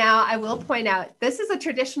 Now, I will point out, this is a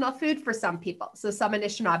traditional food for some people. So some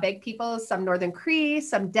Anishinaabe peoples, some Northern Cree,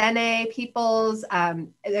 some Dene peoples.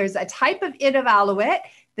 There's a type of Inuvialuit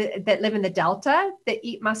that live in the Delta that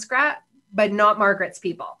eat muskrat, but not Margaret's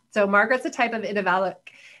people. So Margaret's a type of Inuvialuit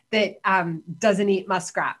that doesn't eat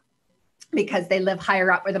muskrat because they live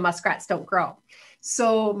higher up where the muskrats don't grow.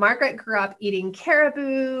 So Margaret grew up eating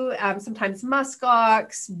caribou, sometimes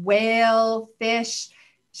muskox, whale, fish.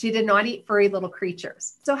 She did not eat furry little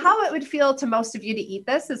creatures. So how it would feel to most of you to eat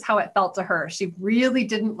this is how it felt to her. She really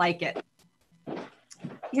didn't like it.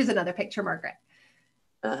 Here's another picture, Margaret.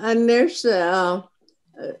 And there's the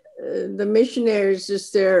missionaries,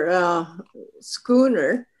 is their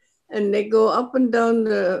schooner, and they go up and down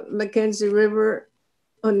the Mackenzie River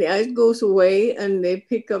when the ice goes away, and they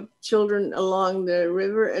pick up children along the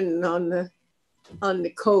river and on the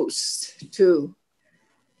coast too.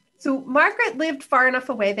 So Margaret lived far enough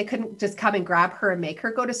away, they couldn't just come and grab her and make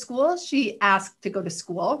her go to school. She asked to go to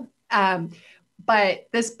school, but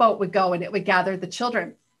this boat would go and it would gather the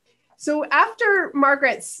children. So after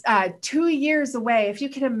Margaret's 2 years away, if you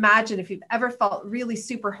can imagine, if you've ever felt really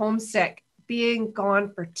super homesick, being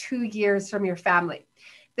gone for 2 years from your family,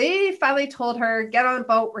 they finally told her, get on a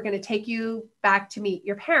boat. We're going to take you back to meet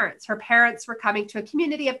your parents. Her parents were coming to a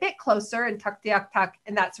community a bit closer in Tuktoyaktuk,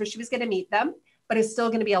 and that's where she was going to meet them. But it's still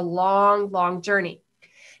going to be a long, long journey.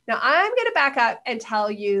 Now, I'm going to back up and tell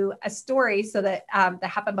you a story so that that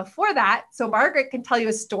happened before that. So Margaret can tell you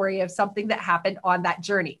a story of something that happened on that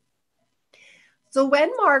journey. So when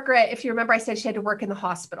Margaret, if you remember, I said she had to work in the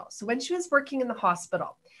hospital. So when she was working in the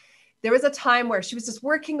hospital, there was a time where she was just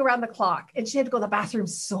working around the clock and she had to go to the bathroom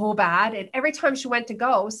so bad. And every time she went to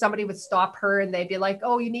go, somebody would stop her and they'd be like,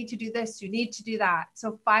 oh, you need to do this, you need to do that.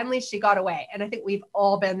 So finally she got away. And I think we've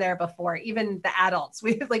all been there before, even the adults.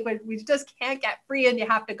 We just can't get free and you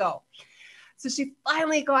have to go. So she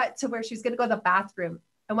finally got to where she was going to go to the bathroom.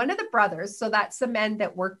 And one of the brothers, so that's the men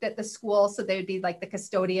that worked at the school, so they would be like the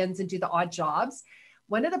custodians and do the odd jobs.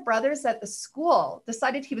 One of the brothers at the school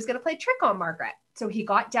decided he was going to play a trick on Margaret. So he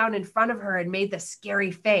got down in front of her and made this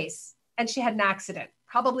scary face. And she had an accident.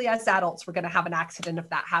 Probably as adults, we're going to have an accident if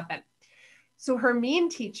that happened. So her mean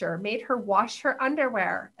teacher made her wash her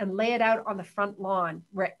underwear and lay it out on the front lawn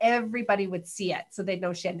where everybody would see it. So they'd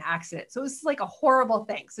know she had an accident. So it was like a horrible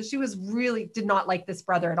thing. So she did not like this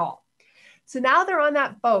brother at all. So now they're on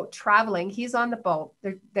that boat traveling. He's on the boat.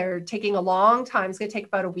 They're taking a long time. It's going to take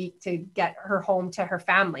about a week to get her home to her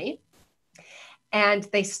family. And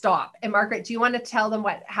they stop. And Margaret, do you want to tell them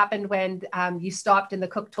what happened when you stopped and the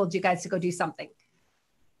cook told you guys to go do something?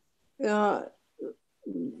 The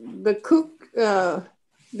cook,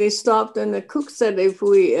 they stopped and the cook said, if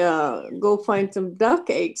we go find some duck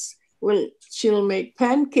eggs, she'll make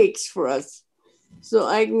pancakes for us. So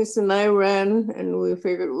Agnes and I ran and we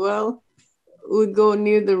figured, well, we go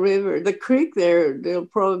near the river, the creek there'll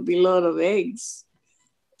probably be a lot of eggs.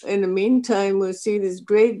 In the meantime, we'll see this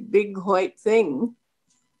great big white thing.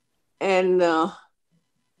 And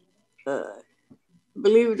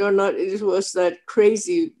believe it or not, it was that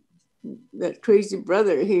crazy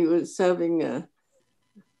brother. He was having a,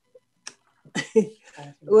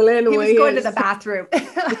 well, anyway. He was going to the bathroom.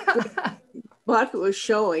 Butt was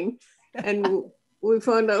showing and we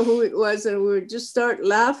found out who it was and we would just start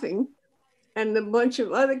laughing. And a bunch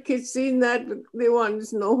of other kids seen that, they wanted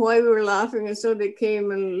to know why we were laughing. And so they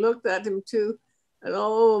came and looked at him too. And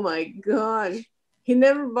oh my gosh, he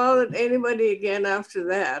never bothered anybody again after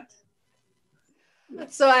that.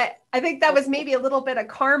 So I think that was maybe a little bit of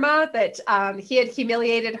karma that he had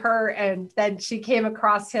humiliated her and then she came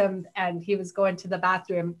across him and he was going to the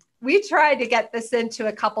bathroom. We tried to get this into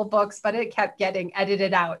a couple books, but it kept getting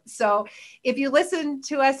edited out. So if you listen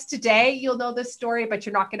to us today, you'll know this story, but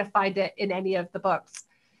you're not going to find it in any of the books.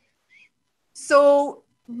 So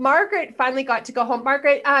Margaret finally got to go home.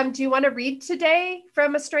 Margaret, do you want to read today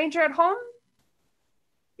from A Stranger at Home?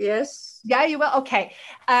 Yes. Yeah, you will. Okay.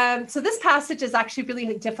 So this passage is actually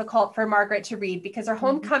really difficult for Margaret to read because her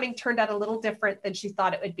homecoming turned out a little different than she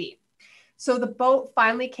thought it would be. So the boat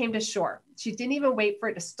finally came to shore. She didn't even wait for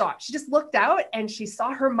it to stop. She just looked out and she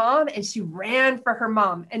saw her mom and she ran for her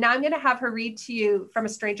mom. And now I'm going to have her read to you from A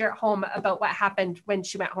Stranger at Home about what happened when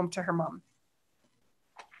she went home to her mom.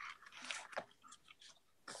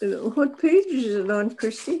 What page is it on,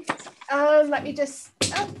 Christy? Let me just.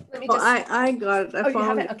 I got it. I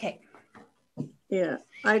found it. Okay. Yeah.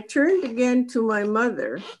 I turned again to my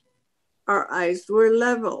mother. Our eyes were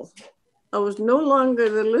level. I was no longer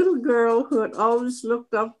the little girl who had always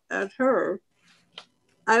looked up at her.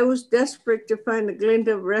 I was desperate to find a glint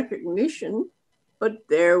of recognition, but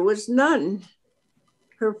there was none.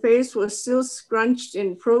 Her face was still scrunched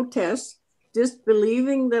in protest,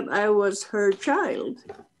 disbelieving that I was her child.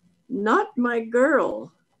 Not my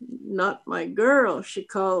girl, not my girl, she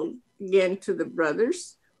called again to the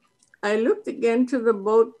brothers. I looked again to the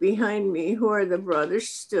boat behind me where the brothers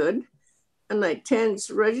stood, and I tensed,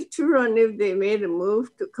 ready to run if they made a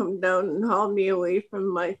move to come down and haul me away from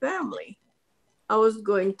my family. I was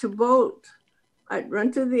going to bolt. I'd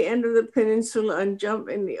run to the end of the peninsula and jump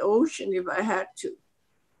in the ocean if I had to.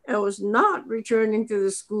 I was not returning to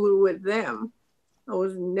the school with them. I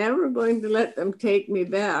was never going to let them take me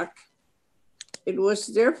back. It was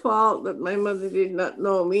their fault that my mother did not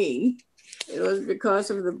know me. It was because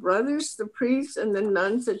of the brothers, the priests, and the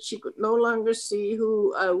nuns that she could no longer see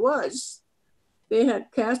who I was. They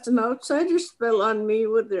had cast an outsider spell on me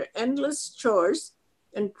with their endless chores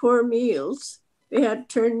and poor meals. They had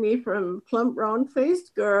turned me from a plump,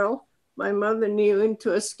 round-faced girl my mother knew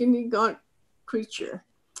into a skinny, gaunt creature.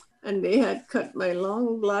 And they had cut my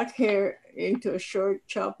long black hair into a short,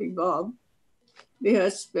 choppy bob. They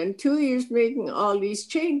had spent 2 years making all these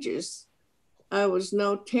changes. I was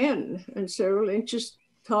now 10 and several inches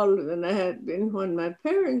taller than I had been when my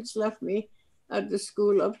parents left me at the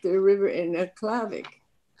school up the river in Aklavik.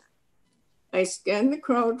 I scanned the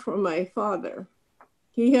crowd for my father.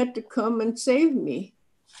 He had to come and save me.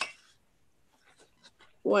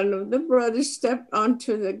 One of the brothers stepped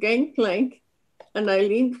onto the gangplank and I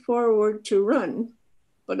leaned forward to run,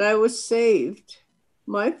 but I was saved.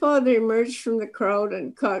 My father emerged from the crowd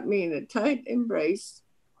and caught me in a tight embrace,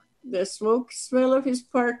 the smoke smell of his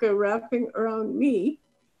parka wrapping around me.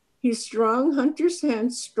 His strong hunter's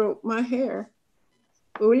hand stroked my hair.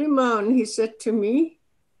 Olemaun, he said to me,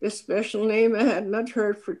 the special name I had not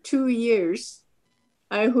heard for 2 years.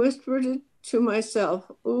 I whispered it to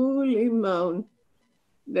myself, Olemaun.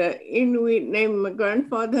 The Inuit name my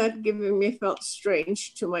grandfather had given me felt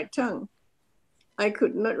strange to my tongue. I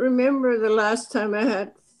could not remember the last time I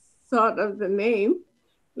had thought of the name,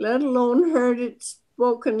 let alone heard it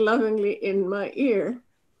spoken lovingly in my ear.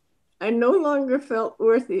 I no longer felt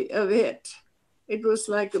worthy of it. It was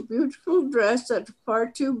like a beautiful dress that's far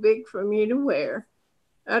too big for me to wear.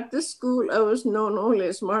 At the school, I was known only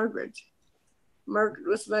as Margaret. Margaret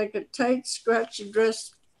was like a tight, scratchy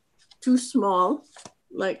dress, too small,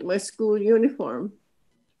 like my school uniform.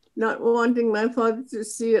 Not wanting my father to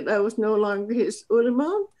see that I was no longer his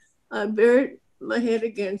Olemaun, I buried my head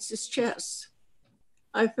against his chest.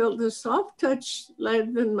 I felt a soft touch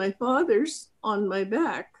lighter than my father's on my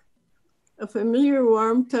back. A familiar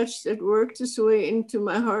warm touch that worked its way into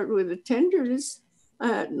my heart with a tenderness I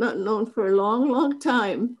had not known for a long, long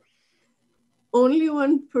time. Only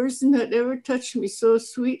one person had ever touched me so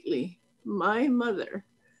sweetly, my mother.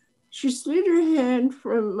 She slid her hand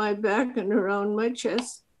from my back and around my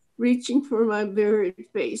chest, reaching for my buried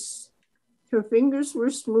face. Her fingers were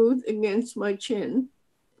smooth against my chin.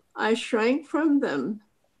 I shrank from them,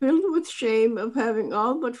 filled with shame of having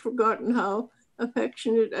all but forgotten how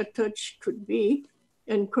affectionate a touch could be,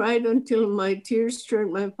 and cried until my tears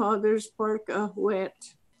turned my father's parka wet.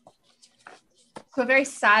 So a very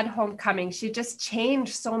sad homecoming. She just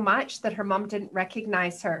changed so much that her mom didn't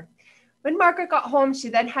recognize her. When Margaret got home, she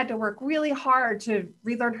then had to work really hard to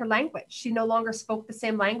relearn her language. She no longer spoke the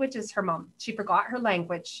same language as her mom. She forgot her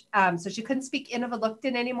language. So she couldn't speak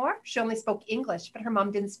Inuvialuit anymore. She only spoke English, but her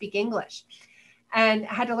mom didn't speak English and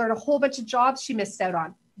had to learn a whole bunch of jobs she missed out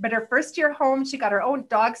on. But her first year home, she got her own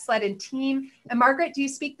dog sled and team. And Margaret, do you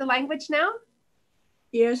speak the language now?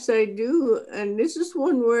 Yes, I do. And this is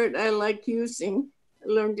one word I like using.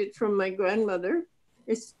 I learned it from my grandmother.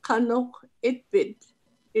 It's kanok itbid.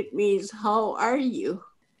 It means, how are you?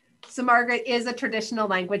 So Margaret is a traditional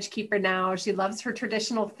language keeper now. She loves her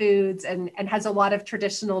traditional foods and has a lot of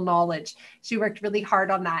traditional knowledge. She worked really hard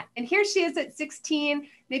on that. And here she is at 16.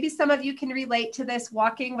 Maybe some of you can relate to this,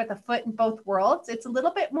 walking with a foot in both worlds. It's a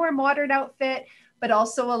little bit more modern outfit, but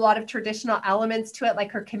also a lot of traditional elements to it,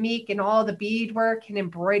 like her kameek and all the beadwork and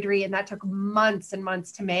embroidery. And that took months and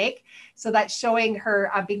months to make. So that's showing her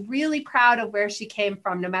being really proud of where she came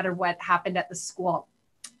from, no matter what happened at the school.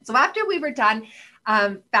 So after we were done,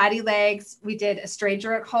 Fatty Legs, we did A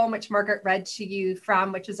Stranger at Home, which Margaret read to you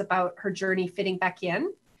from, which is about her journey fitting back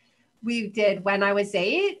in. We did When I Was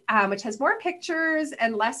 8, which has more pictures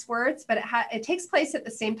and less words, but it takes place at the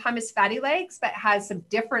same time as Fatty Legs, but has some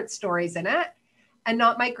different stories in it. And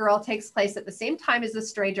Not My Girl takes place at the same time as A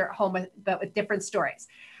Stranger at Home, but with different stories.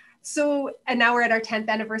 So, and now we're at our 10th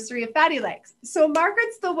anniversary of Fatty Legs. So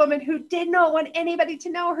Margaret's the woman who did not want anybody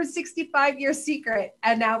to know her 65-year secret.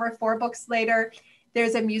 And now we're 4 books later.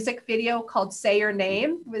 There's a music video called Say Your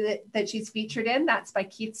Name that she's featured in. That's by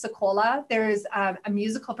Keith Sokola. There's a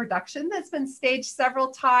musical production that's been staged several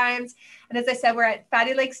times. And as I said, we're at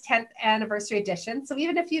Fatty Legs 10th anniversary edition. So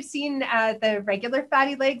even if you've seen the regular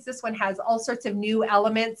Fatty Legs, this one has all sorts of new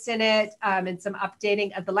elements in it and some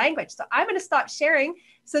updating of the language. So I'm going to stop sharing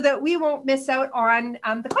so that we won't miss out on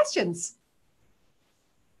the questions.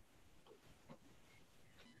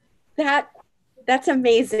 That's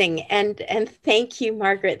amazing. And thank you,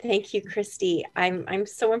 Margaret. Thank you, Christy. I'm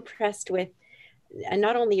so impressed with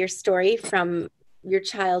not only your story from your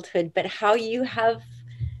childhood, but how you have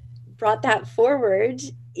brought that forward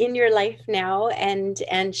in your life now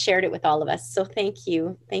and shared it with all of us. So thank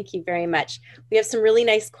you. Thank you very much. We have some really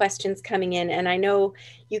nice questions coming in. And I know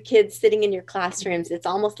you kids sitting in your classrooms, it's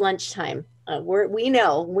almost lunchtime. We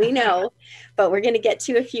know, but we're going to get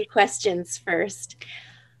to a few questions first.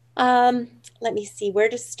 Let me see where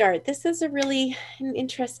to start. This is a really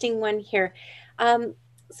interesting one here.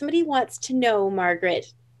 Somebody wants to know,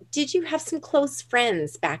 Margaret, did you have some close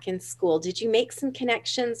friends back in school? Did you make some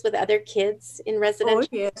connections with other kids in residential? Oh,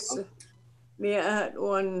 yes. Yeah, I had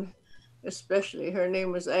one, especially. Her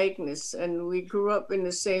name was Agnes, and we grew up in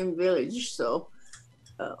the same village. So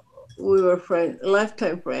we were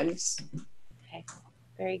lifetime friends. Okay,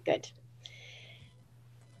 very good.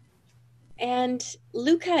 And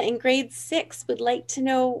Luca in grade 6 would like to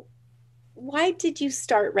know, why did you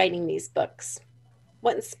start writing these books?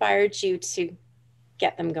 What inspired you to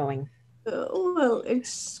get them going? Well,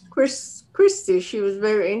 it's Christy. She was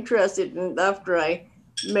very interested in it after I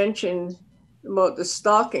mentioned about the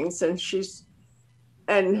stockings,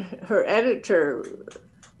 and her editor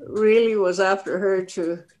really was after her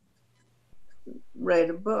to write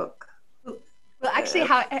a book. Well, actually,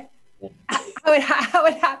 how it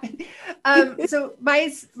happened. So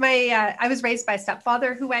I was raised by a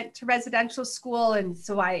stepfather who went to residential school, and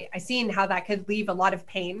so I seen how that could leave a lot of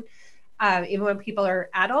pain, even when people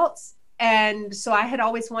are adults. And so I had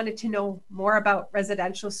always wanted to know more about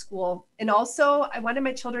residential school, and also I wanted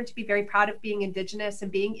my children to be very proud of being Indigenous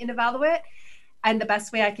and being Inuvialuit. And the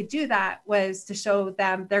best way I could do that was to show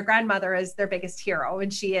them their grandmother as their biggest hero,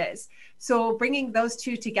 and she is. So bringing those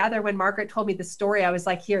two together, when Margaret told me the story, I was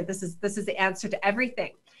like, here, this is the answer to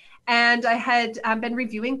everything. And I had been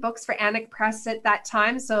reviewing books for Anik Press at that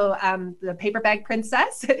time, so The Paper Bag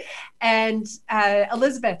Princess, and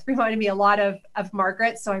Elizabeth reminded me a lot of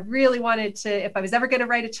Margaret. So I really wanted to, if I was ever going to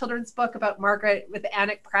write a children's book about Margaret with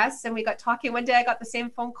Anik Press, and we got talking one day, I got the same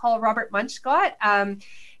phone call Robert Munch got.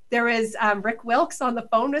 There was Rick Wilkes on the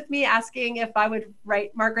phone with me asking if I would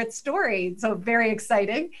write Margaret's story. So very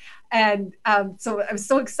exciting. And so I was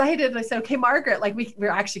so excited. I said, okay, Margaret, like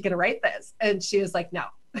we're actually going to write this. And she was like, no.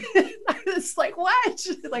 I was like, what?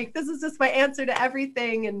 Like, this is just my answer to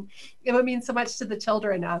everything. And it would mean so much to the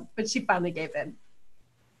children. But she finally gave in.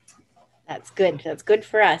 That's good. That's good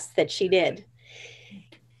for us that she did.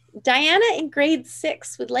 Diana in grade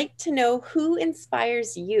 6 would like to know, who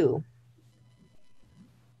inspires you?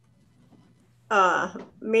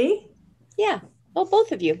 Me? Yeah. Well,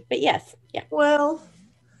 both of you, but yes. Yeah. Well,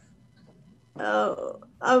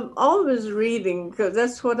 I'm always reading because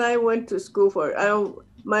that's what I went to school for.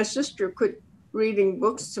 My sister quit reading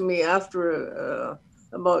books to me after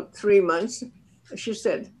about 3 months. She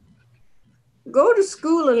said, go to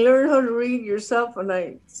school and learn how to read yourself. And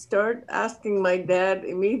I start asking my dad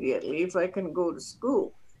immediately if I can go to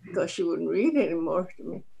school because she wouldn't read anymore to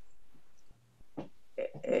me.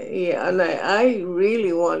 Yeah, and I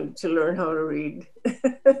really wanted to learn how to read.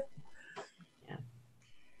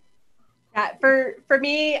 Yeah, for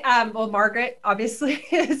me, well, Margaret obviously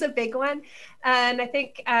is a big one, and I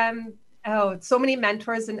think so many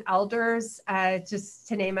mentors and elders. Just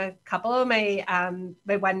to name a couple, my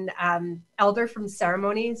one elder from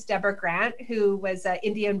ceremonies, Deborah Grant, who was an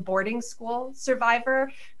Indian boarding school survivor,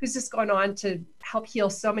 who's just gone on to help heal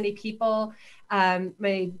so many people.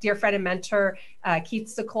 My dear friend and mentor, Keith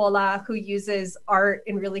Sekola, who uses art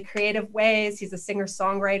in really creative ways. He's a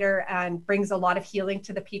singer-songwriter and brings a lot of healing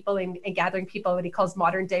to the people and gathering people, what he calls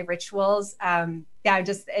modern day rituals. I'm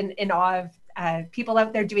just in awe of people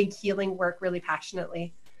out there doing healing work really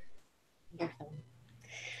passionately. Wonderful.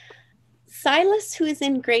 Silas, who is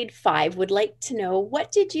in grade 5, would like to know, what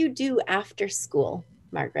did you do after school,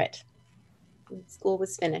 Margaret, when school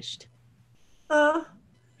was finished?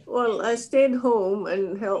 Well, I stayed home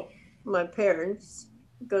and helped my parents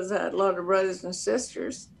because I had a lot of brothers and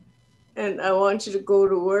sisters. And I wanted to go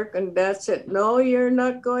to work, and Dad said, no, you're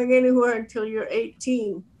not going anywhere until you're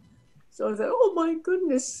 18. So I said, oh my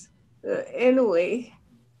goodness. Anyway,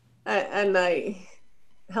 I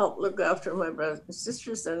helped look after my brothers and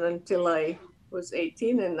sisters, and until I was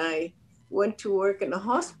 18, and I went to work in a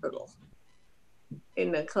hospital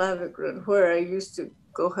in a clavicle where I used to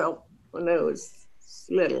go help when I was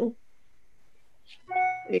little.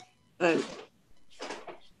 And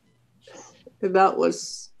that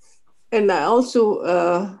was, and I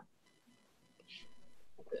also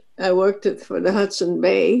I worked for the Hudson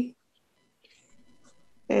Bay,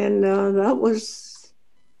 and that was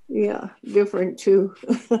different too.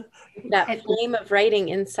 That flame of writing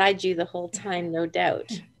inside you the whole time, no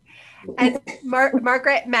doubt. And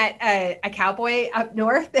Margaret met a cowboy up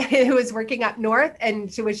north who was working up north.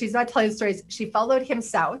 And when she's not telling stories, she followed him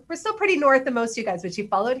south. We're still pretty north than most of you guys, but she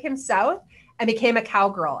followed him south and became a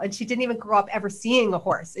cowgirl. And she didn't even grow up ever seeing a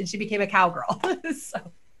horse, and she became a cowgirl.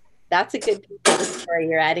 So that's a good story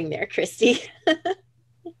you're adding there, Christy.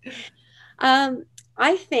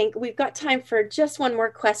 I think we've got time for just one more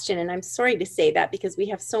question. And I'm sorry to say that because we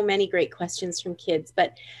have so many great questions from kids,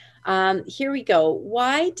 but here we go.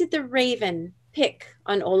 Why did the Raven pick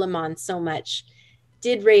on Olemaun so much?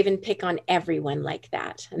 Did Raven pick on everyone like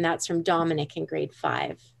that? And that's from Dominic in grade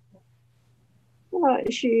 5.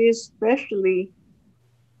 She especially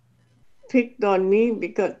picked on me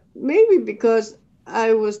because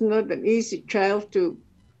I was not an easy child to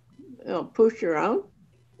push around.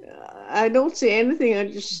 I don't say anything. I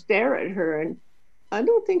just stare at her, and I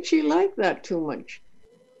don't think she liked that too much.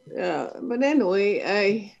 But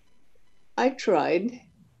anyway, I tried.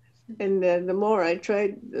 And the more I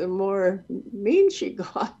tried, the more mean she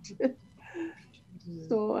got.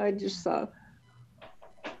 So I just thought,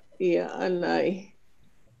 yeah, and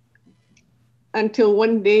until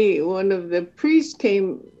one day, one of the priests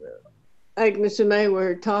came, Agnes and I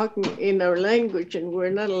were talking in our language and we're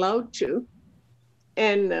not allowed to.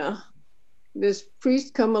 And this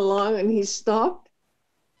priest come along and he stopped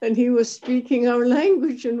and he was speaking our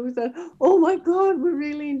language and we thought, oh my God, we're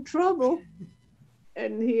really in trouble.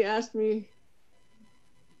 And he asked me,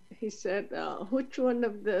 he said, which one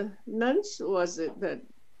of the nuns was it that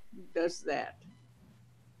does that?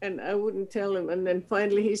 And I wouldn't tell him. And then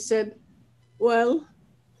finally he said, well,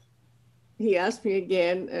 he asked me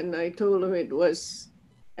again and I told him it was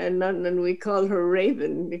a nun and we call her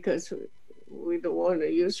Raven because we don't want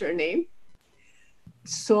to use her name.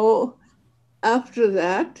 So after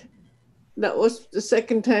that, that was the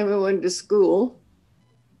second time I went to school.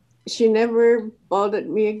 She never bothered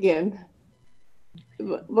me again.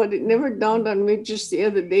 But it never dawned on me just the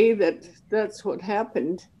other day that that's what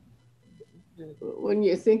happened. When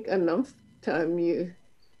you think enough time, you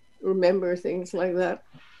remember things like that.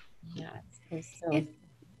 Yeah, so.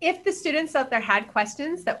 If the students out there had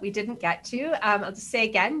questions that we didn't get to, I'll just say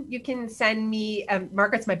again, you can send me,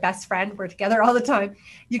 Margaret's my best friend, we're together all the time.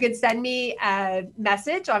 You can send me a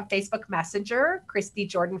message on Facebook Messenger, Christy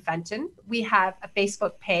Jordan-Fenton. We have a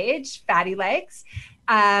Facebook page, Fatty Legs.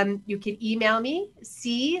 You can email me,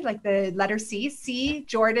 C, like the letter C,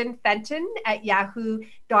 Jordan-Fenton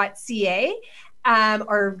 @yahoo.ca,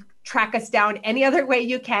 or track us down any other way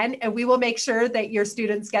you can, and we will make sure that your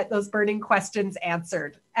students get those burning questions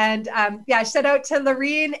answered. And yeah, shout out to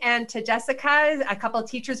Lorene and to Jessica, a couple of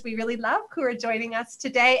teachers we really love who are joining us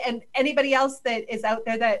today, and anybody else that is out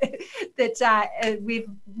there that we've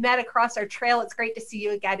met across our trail. It's great to see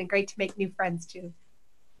you again and great to make new friends too.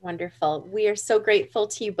 Wonderful. We are so grateful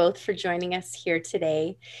to you both for joining us here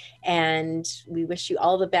today. And we wish you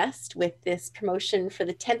all the best with this promotion for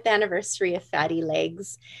the 10th anniversary of Fatty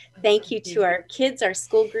Legs. Thank you to our kids, our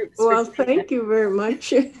school groups. Well, thank you very much.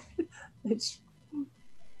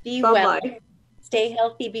 Be Bye-bye. well. Stay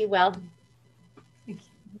healthy, be well.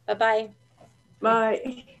 Bye-bye.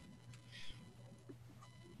 Bye.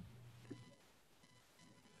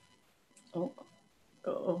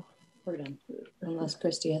 Oh, we're done. Unless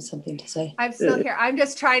Christy has something to say. I'm still here. I'm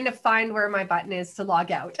just trying to find where my button is to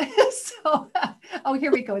log out. So, oh,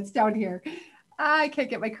 here we go. It's down here. I can't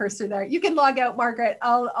get my cursor there. You can log out, Margaret.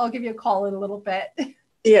 I'll give you a call in a little bit.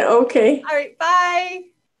 Yeah, okay. All right, bye.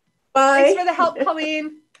 Bye. Thanks for the help,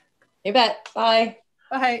 Colleen. You bet. Bye.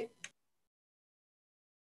 Bye.